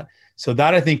done a lot. So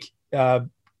that, I think,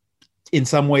 in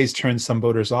some ways turns some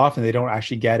voters off, and they don't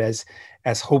actually get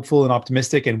as hopeful and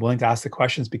optimistic and willing to ask the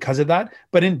questions because of that.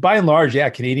 But by and large, yeah,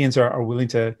 Canadians are willing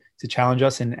to challenge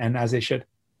us, and as they should.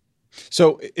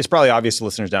 So it's probably obvious to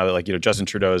listeners now that, like, Justin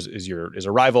Trudeau is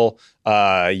a rival.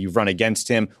 You've run against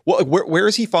him. Well, where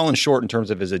has he fallen short in terms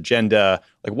of his agenda?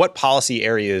 Like, what policy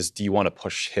areas do you want to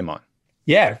push him on?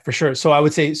 Yeah, for sure. So I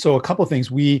would say, a couple of things.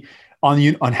 We on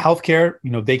healthcare,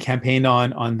 they campaigned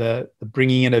on the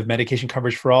bringing in of medication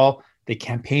coverage for all. They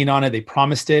campaigned on it. They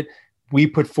promised it.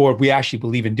 we actually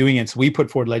believe in doing it. So we put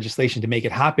forward legislation to make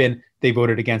it happen. They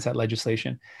voted against that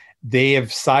legislation. They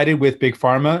have sided with Big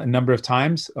Pharma a number of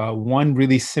times. One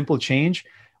really simple change,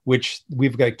 which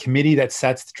we've got a committee that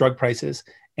sets drug prices,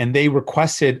 and they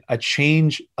requested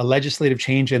a legislative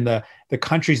change in the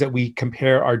countries that we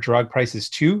compare our drug prices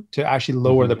to actually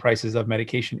lower the prices of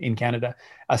medication in Canada.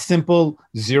 A simple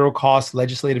zero cost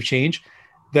legislative change.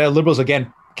 The Liberals,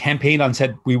 again, campaigned on,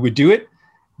 said we would do it.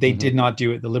 They did not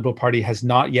do it. The Liberal Party has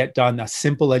not yet done a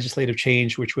simple legislative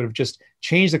change, which would have just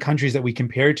changed the countries that we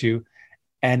compare to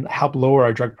and help lower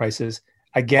our drug prices.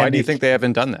 Again, why do you think they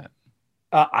haven't done that?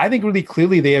 I think really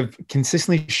clearly they have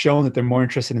consistently shown that they're more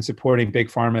interested in supporting Big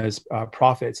Pharma's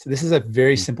profits. This is a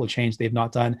very simple change they've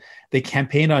not done. They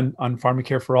campaigned on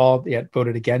Pharmacare for All, yet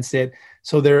voted against it.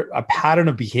 So they're a pattern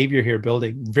of behavior here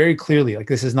building very clearly. Like,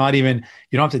 this is not even,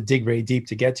 you don't have to dig very deep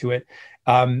to get to it.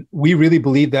 We really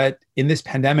believe that in this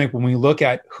pandemic, when we look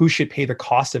at who should pay the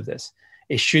cost of this,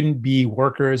 it shouldn't be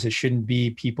workers. It shouldn't be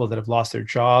people that have lost their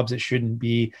jobs. It shouldn't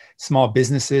be small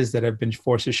businesses that have been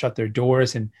forced to shut their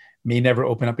doors and may never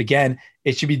open up again.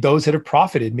 It should be those that have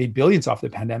profited, made billions off the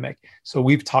pandemic. So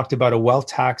we've talked about a wealth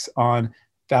tax on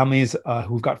families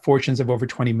who've got fortunes of over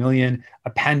 20 million, a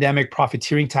pandemic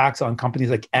profiteering tax on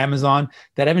companies like Amazon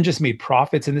that haven't just made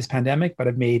profits in this pandemic, but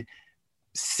have made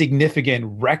significant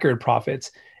record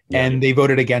profits. Yeah. And they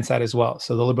voted against that as well.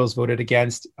 So the Liberals voted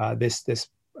against this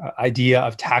idea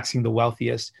of taxing the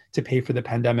wealthiest to pay for the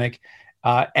pandemic.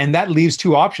 And that leaves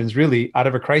two options really out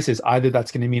of a crisis. Either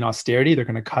that's going to mean austerity, they're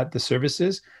going to cut the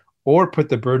services, or put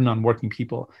the burden on working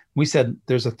people. We said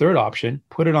there's a third option,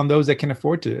 put it on those that can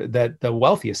afford to, that the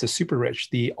wealthiest, the super rich,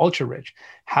 the ultra rich,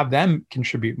 have them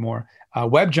contribute more.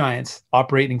 Web giants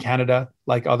operate in Canada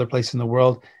like other places in the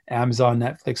world, Amazon,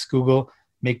 Netflix, Google,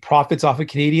 make profits off of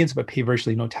Canadians, but pay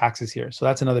virtually no taxes here. So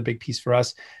that's another big piece for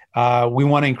us. We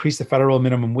want to increase the federal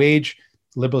minimum wage.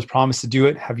 Liberals promised to do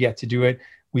it, have yet to do it.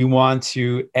 We want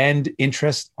to end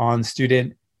interest on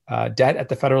student debt at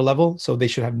the federal level, so they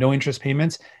should have no interest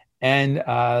payments. And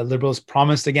Liberals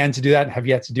promised again to do that, have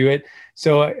yet to do it.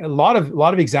 So a lot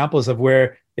of examples of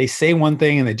where they say one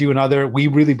thing and they do another. We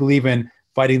really believe in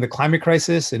fighting the climate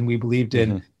crisis, and we believed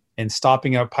in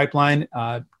stopping a pipeline.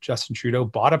 Justin Trudeau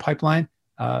bought a pipeline,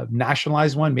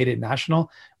 nationalized one, made it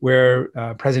national, where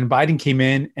President Biden came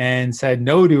in and said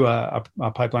no to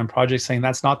a pipeline project, saying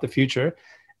that's not the future.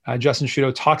 Justin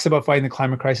Trudeau talks about fighting the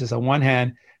climate crisis on one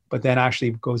hand, but then actually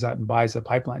goes out and buys the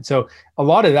pipeline. So a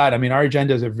lot of that, I mean, our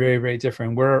agendas are very, very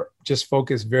different. We're just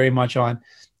focused very much on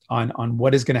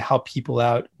what is going to help people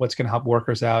out, what's going to help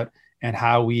workers out, and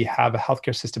how we have a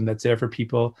healthcare system that's there for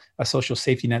people, a social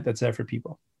safety net that's there for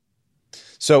people.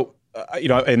 So,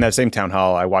 in that same town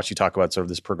hall, I watched you talk about sort of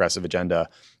this progressive agenda,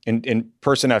 and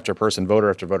person after person, voter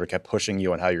after voter kept pushing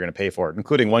you on how you're going to pay for it,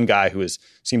 including one guy who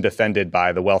seemed offended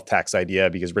by the wealth tax idea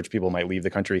because rich people might leave the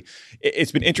country.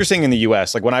 It's been interesting in the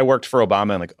U.S. Like when I worked for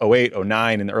Obama in like 2008,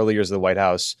 2009, in the early years of the White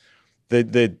House,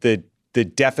 the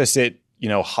deficit,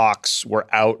 hawks were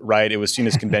out, right? It was seen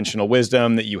as conventional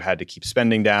wisdom that you had to keep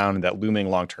spending down, and that looming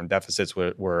long-term deficits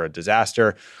were a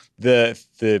disaster.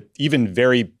 The even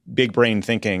very big brain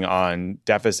thinking on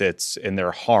deficits and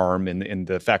their harm and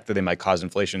the fact that they might cause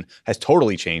inflation has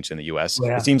totally changed in the U.S.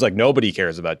 Yeah. It seems like nobody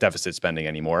cares about deficit spending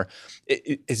anymore.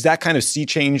 Is that kind of sea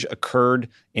change occurred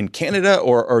in Canada,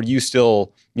 or are you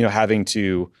still, having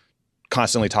to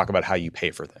constantly talk about how you pay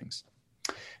for things?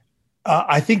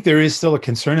 I think there is still a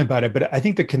concern about it, but I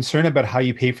think the concern about how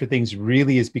you pay for things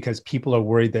really is because people are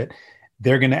worried that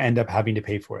they're going to end up having to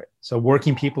pay for it. So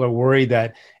working people are worried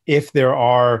that if there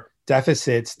are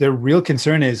deficits, their real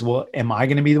concern is, well, am I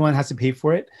going to be the one that has to pay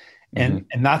for it? And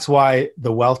that's why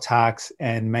the wealth tax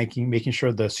and making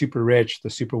sure the super rich, the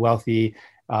super wealthy,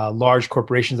 large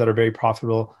corporations that are very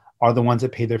profitable are the ones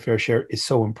that pay their fair share is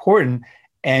so important.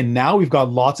 And now we've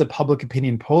got lots of public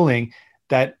opinion polling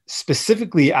that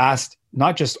specifically asked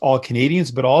not just all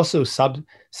Canadians, but also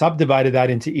subdivided that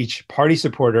into each party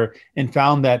supporter, and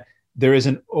found that there is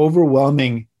an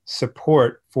overwhelming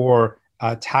support for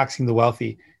taxing the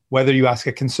wealthy. Whether you ask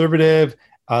a conservative,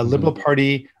 a Liberal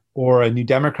Party, or a New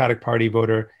Democratic Party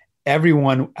voter,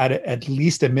 everyone at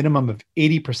least a minimum of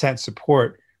 80%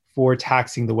 support for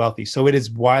taxing the wealthy. So it is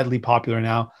widely popular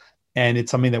now, and it's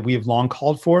something that we have long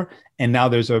called for. And now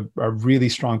there's a really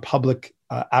strong public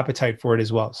appetite for it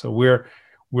as well. So we're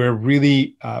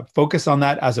really focused on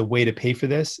that as a way to pay for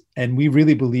this. And we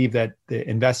really believe that the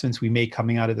investments we make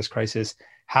coming out of this crisis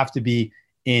have to be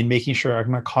in making sure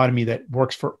an economy that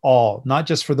works for all, not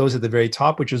just for those at the very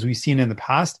top, which as we've seen in the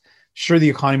past. Sure, the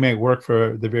economy may work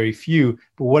for the very few,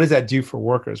 but what does that do for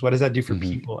workers? What does that do for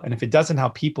people? And if it doesn't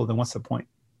help people, then what's the point?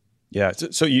 Yeah.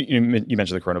 So you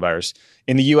mentioned the coronavirus.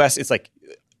 In the US, it's like,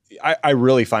 I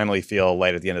really finally feel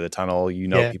light at the end of the tunnel.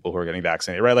 People who are getting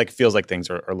vaccinated, right? Like, it feels like things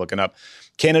are looking up.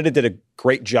 Canada did a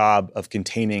great job of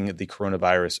containing the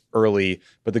coronavirus early,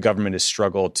 but the government has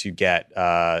struggled to get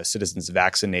citizens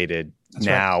vaccinated. That's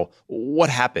now. Right. What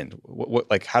happened?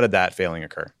 How did that failing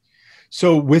occur?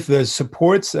 So with the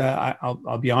supports,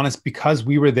 I'll be honest, because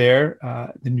we were there,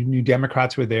 the New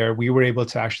Democrats were there, we were able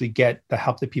to actually get the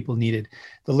help that people needed.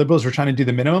 The Liberals were trying to do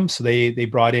the minimum. So they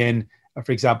brought in,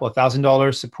 for example,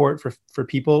 $1,000 support for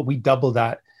people. We doubled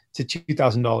that to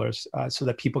 $2,000 so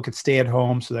that people could stay at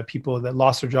home, so that people that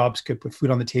lost their jobs could put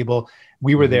food on the table.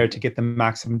 We were there to get the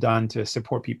maximum done to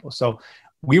support people. So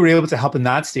we were able to help in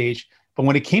that stage. But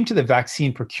when it came to the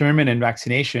vaccine procurement and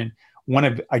vaccination, one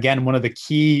of the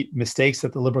key mistakes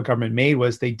that the Liberal government made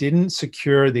was they didn't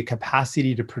secure the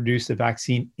capacity to produce the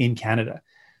vaccine in Canada.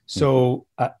 So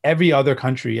every other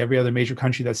major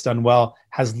country that's done well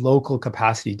has local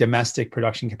capacity, domestic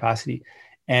production capacity.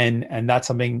 And that's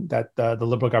something that the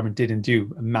Liberal government didn't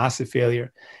do, a massive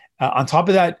failure. On top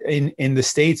of that, in the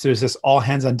States, there's this all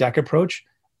hands on deck approach.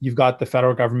 You've got the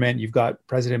federal government, you've got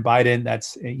President Biden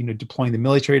that's deploying the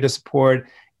military to support,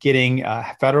 getting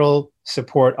federal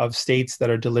support of states that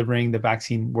are delivering the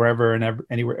vaccine wherever and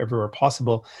everywhere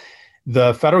possible.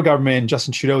 The federal government,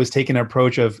 Justin Trudeau, has taken an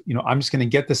approach of, I'm just going to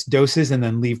get this doses and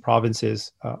then leave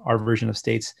provinces, our version of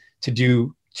states, to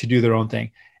do their own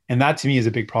thing. And that to me is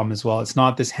a big problem as well. It's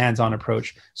not this hands-on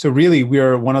approach. So really, we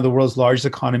are one of the world's largest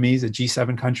economies, a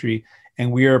G7 country,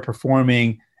 and we are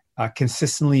performing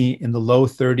consistently in the low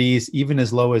 30s, even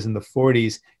as low as in the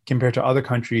 40s compared to other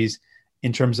countries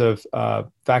in terms of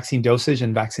vaccine dosage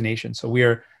and vaccination. So we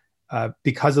are,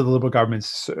 because of the Liberal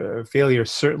government's failure,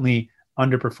 certainly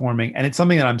underperforming. And it's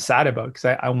something that I'm sad about because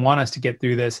I want us to get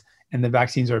through this, and the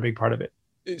vaccines are a big part of it.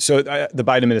 So the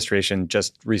Biden administration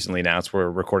just recently announced, we're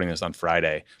recording this on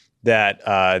Friday, that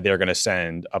they're going to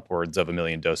send upwards of 1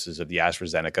 million doses of the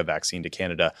AstraZeneca vaccine to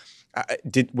Canada.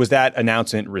 Was that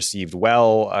announcement received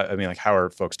well? How are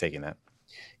folks taking that?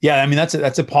 Yeah,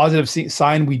 that's a positive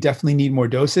sign. We definitely need more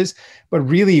doses, but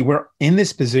really we're in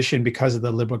this position because of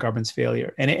the Liberal government's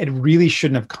failure. And it really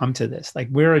shouldn't have come to this. Like,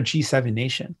 we're a G7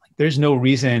 nation. There's no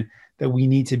reason that we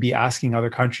need to be asking other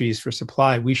countries for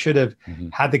supply. We should have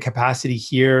had the capacity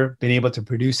here, been able to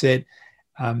produce it.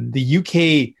 The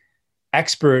UK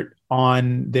expert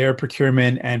on their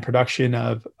procurement and production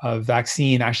of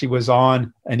vaccine actually was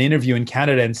on an interview in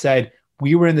Canada and said,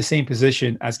 we were in the same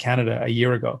position as Canada a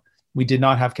year ago. We did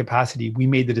not have capacity. We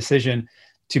made the decision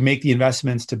to make the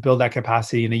investments to build that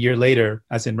capacity. And a year later,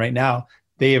 as in right now,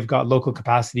 they have got local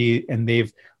capacity and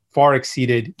they've far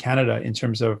exceeded Canada in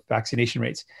terms of vaccination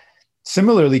rates.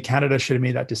 Similarly, Canada should have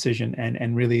made that decision.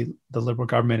 And really, the Liberal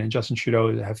government and Justin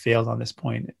Trudeau have failed on this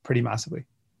point pretty massively.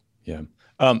 Yeah.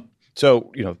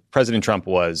 So, President Trump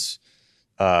was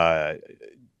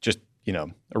just,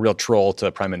 a real troll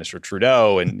to Prime Minister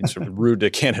Trudeau and sort of rude to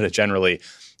Canada generally.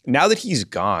 Now that he's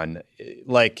gone,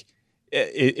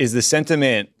 is the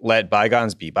sentiment let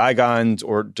bygones be bygones,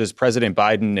 or does President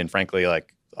Biden and frankly,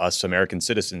 us American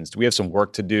citizens, do we have some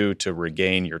work to do to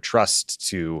regain your trust,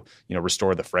 to,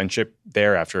 restore the friendship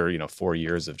there after, 4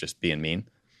 years of just being mean?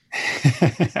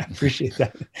 I appreciate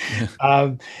that.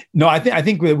 No, I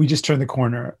think we just turned the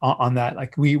corner on that.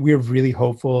 Like we're really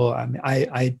hopeful.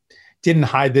 I didn't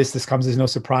hide this. This comes as no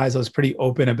surprise. I was pretty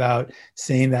open about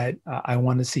saying that I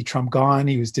want to see Trump gone.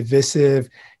 He was divisive.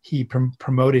 He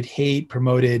promoted hate,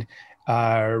 promoted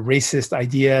racist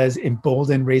ideas,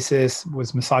 emboldened racists,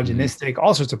 was misogynistic,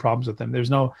 all sorts of problems with him.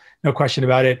 There's no question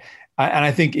about it. And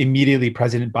I think immediately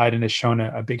President Biden has shown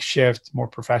a big shift, more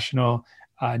professional,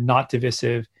 not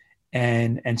divisive.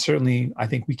 And certainly I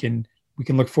think we can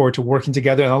look forward to working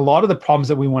together. And a lot of the problems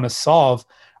that we want to solve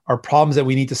are problems that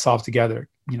we need to solve together.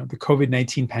 The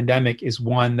COVID-19 pandemic is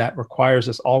one that requires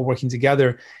us all working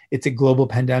together. It's a global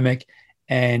pandemic,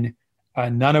 and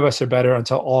none of us are better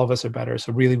until all of us are better.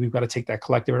 So really, we've got to take that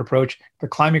collective approach. The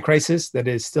climate crisis that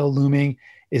is still looming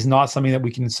is not something that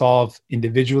we can solve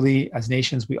individually as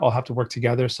nations. We all have to work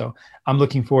together. So I'm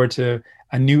looking forward to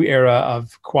a new era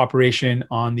of cooperation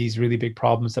on these really big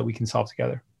problems that we can solve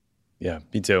together. Yeah,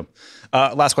 me too.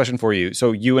 Last question for you.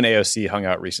 So you and AOC hung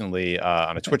out recently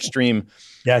on a Twitch stream.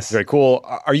 Yes. Very cool.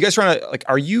 Are you guys trying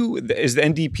to, is the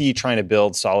NDP trying to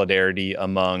build solidarity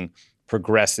among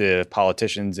progressive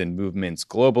politicians and movements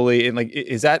globally? And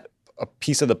is that a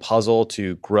piece of the puzzle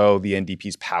to grow the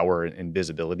NDP's power and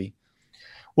visibility?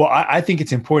 Well, I think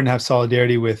it's important to have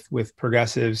solidarity with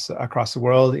progressives across the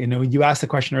world. You asked the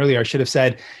question earlier. I should have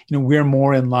said, we're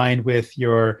more in line with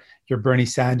your your Bernie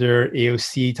Sanders,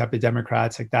 AOC type of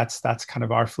Democrats. Like that's kind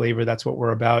of our flavor. That's what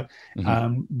we're about.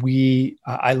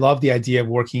 I love the idea of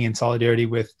working in solidarity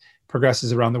with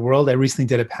progressives around the world. I recently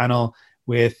did a panel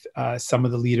with some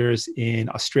of the leaders in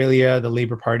Australia, the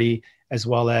Labour Party, as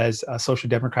well as a Social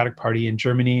Democratic Party in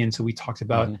Germany. And so we talked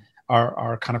about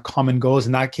our kind of common goals.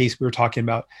 In that case, we were talking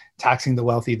about taxing the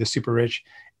wealthy, the super rich.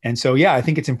 And so, yeah, I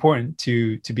think it's important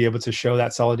to be able to show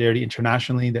that solidarity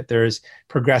internationally, that there's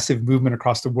progressive movement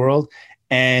across the world.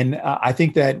 And I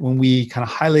think that when we kind of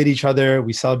highlight each other,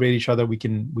 we celebrate each other, we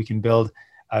can build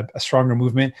a stronger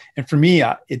movement. And for me,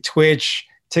 Twitch,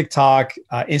 TikTok,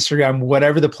 Instagram,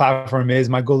 whatever the platform is,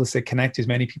 my goal is to connect to as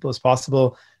many people as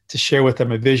possible, to share with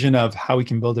them a vision of how we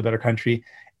can build a better country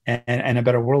and a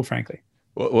better world, frankly.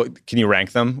 What can you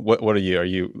rank them? What are you? Are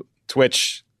you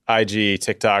Twitch, IG,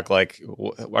 TikTok? Like,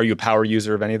 are you a power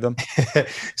user of any of them?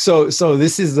 So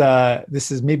this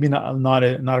is maybe not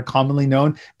a commonly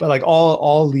known, but like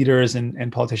all leaders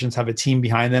and politicians have a team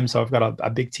behind them. So I've got a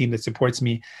big team that supports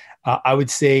me. I would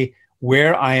say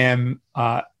where I am,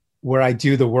 where I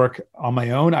do the work on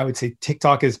my own, I would say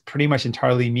TikTok is pretty much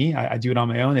entirely me. I do it on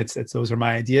my own. It's those are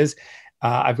my ideas.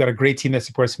 I've got a great team that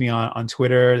supports me on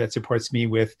Twitter, that supports me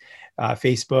with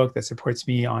Facebook, that supports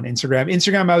me on Instagram.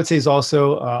 Instagram, I would say, is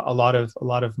also a lot of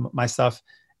my stuff.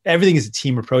 Everything is a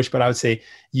team approach, but I would say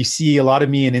you see a lot of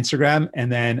me in Instagram,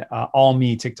 and then all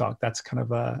me TikTok. That's kind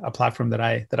of a platform that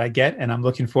I get, and I'm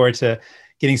looking forward to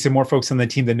getting some more folks on the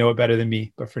team that know it better than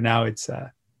me. But for now, it's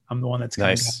I'm the one that's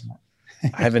nice.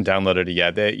 I haven't downloaded it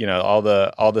yet. They, all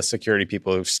the security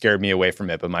people have scared me away from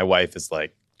it, but my wife is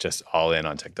like just all in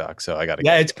on TikTok. So I got to.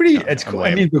 Yeah, it's pretty. It's cool.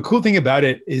 I mean, the cool thing about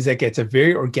it is like it's a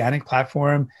very organic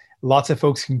platform. Lots of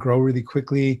folks can grow really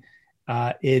quickly.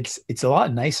 It's a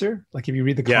lot nicer. Like if you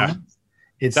read the comments,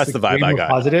 that's the vibe I got.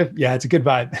 Positive. Yeah, it's a good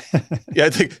vibe. Yeah, I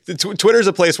think Twitter is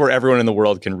a place where everyone in the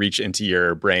world can reach into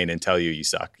your brain and tell you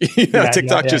suck.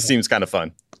 TikTok just seems kind of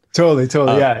fun. Totally.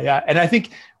 Yeah. And I think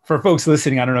for folks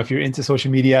listening, I don't know if you're into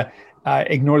social media,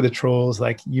 ignore the trolls.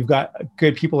 Like you've got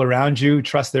good people around you,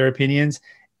 trust their opinions,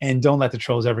 and don't let the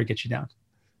trolls ever get you down.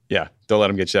 Yeah, don't let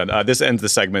them get you down. This ends the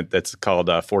segment that's called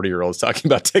 40-year-olds talking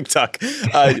about TikTok.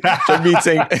 Jagmeet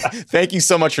Singh, thank you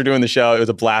so much for doing the show. It was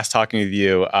a blast talking with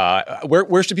you.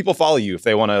 Where should people follow you if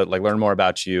they want to learn more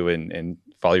about you and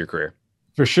follow your career?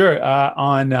 For sure.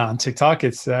 On TikTok,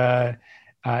 it's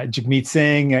Jagmeet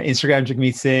Singh. Instagram,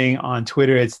 Jagmeet Singh. On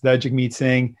Twitter, it's the Jagmeet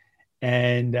Singh.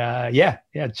 And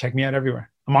check me out everywhere.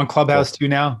 I'm on Clubhouse too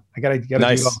now. I gotta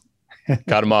nice. do it all.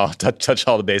 Got them all. Touch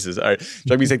all the bases. All right.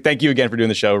 Jagmeet Singh, thank you again for doing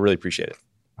the show. Really appreciate it.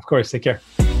 Of course. Take care.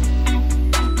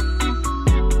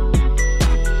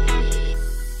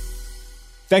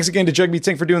 Thanks again to Jagmeet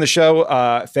Singh for doing the show.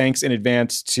 Thanks in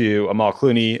advance to Amal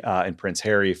Clooney and Prince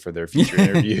Harry for their future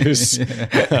interviews.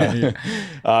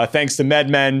 Thanks to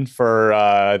MedMen for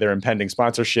their impending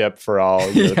sponsorship, for all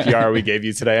the PR we gave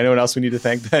you today. Anyone else we need to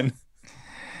thank, Ben?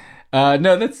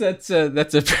 No, that's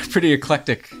a pretty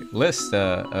eclectic list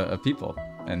of people.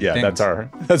 And things.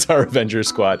 that's our Avengers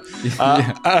squad. All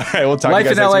right, we'll talk. Life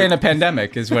to you guys in LA next in a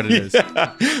pandemic is what it is.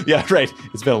 Yeah, right.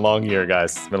 It's been a long year,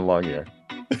 guys. It's been a long year.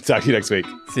 Talk to you next week.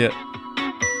 See ya.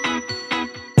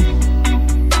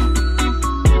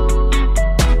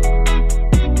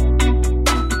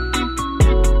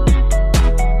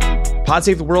 Pod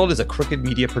Save the World is a Crooked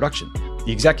Media production.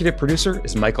 The executive producer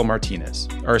is Michael Martinez.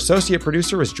 Our associate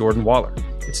producer is Jordan Waller.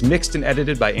 It's mixed and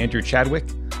edited by Andrew Chadwick.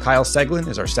 Kyle Seglin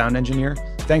is our sound engineer.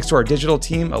 Thanks to our digital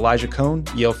team, Elijah Cohn,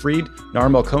 Yale Freed,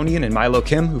 Narmo Konian, and Milo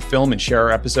Kim, who film and share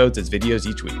our episodes as videos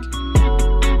each week.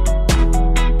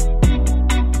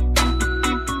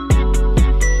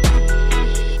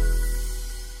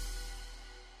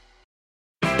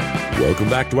 Welcome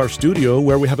back to our studio,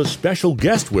 where we have a special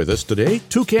guest with us today,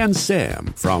 Toucan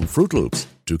Sam from Fruit Loops.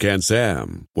 Toucan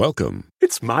Sam, welcome.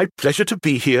 It's my pleasure to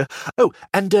be here. Oh,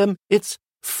 and it's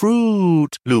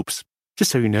Fruit Loops,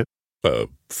 just so you know.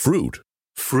 Fruit?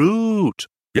 Fruit.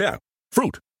 Yeah,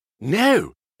 fruit.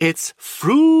 No, it's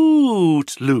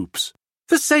Fruit Loops.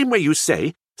 The same way you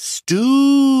say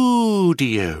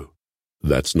studio.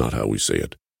 That's not how we say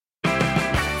it.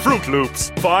 Fruit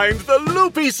Loops, find the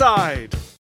loopy side.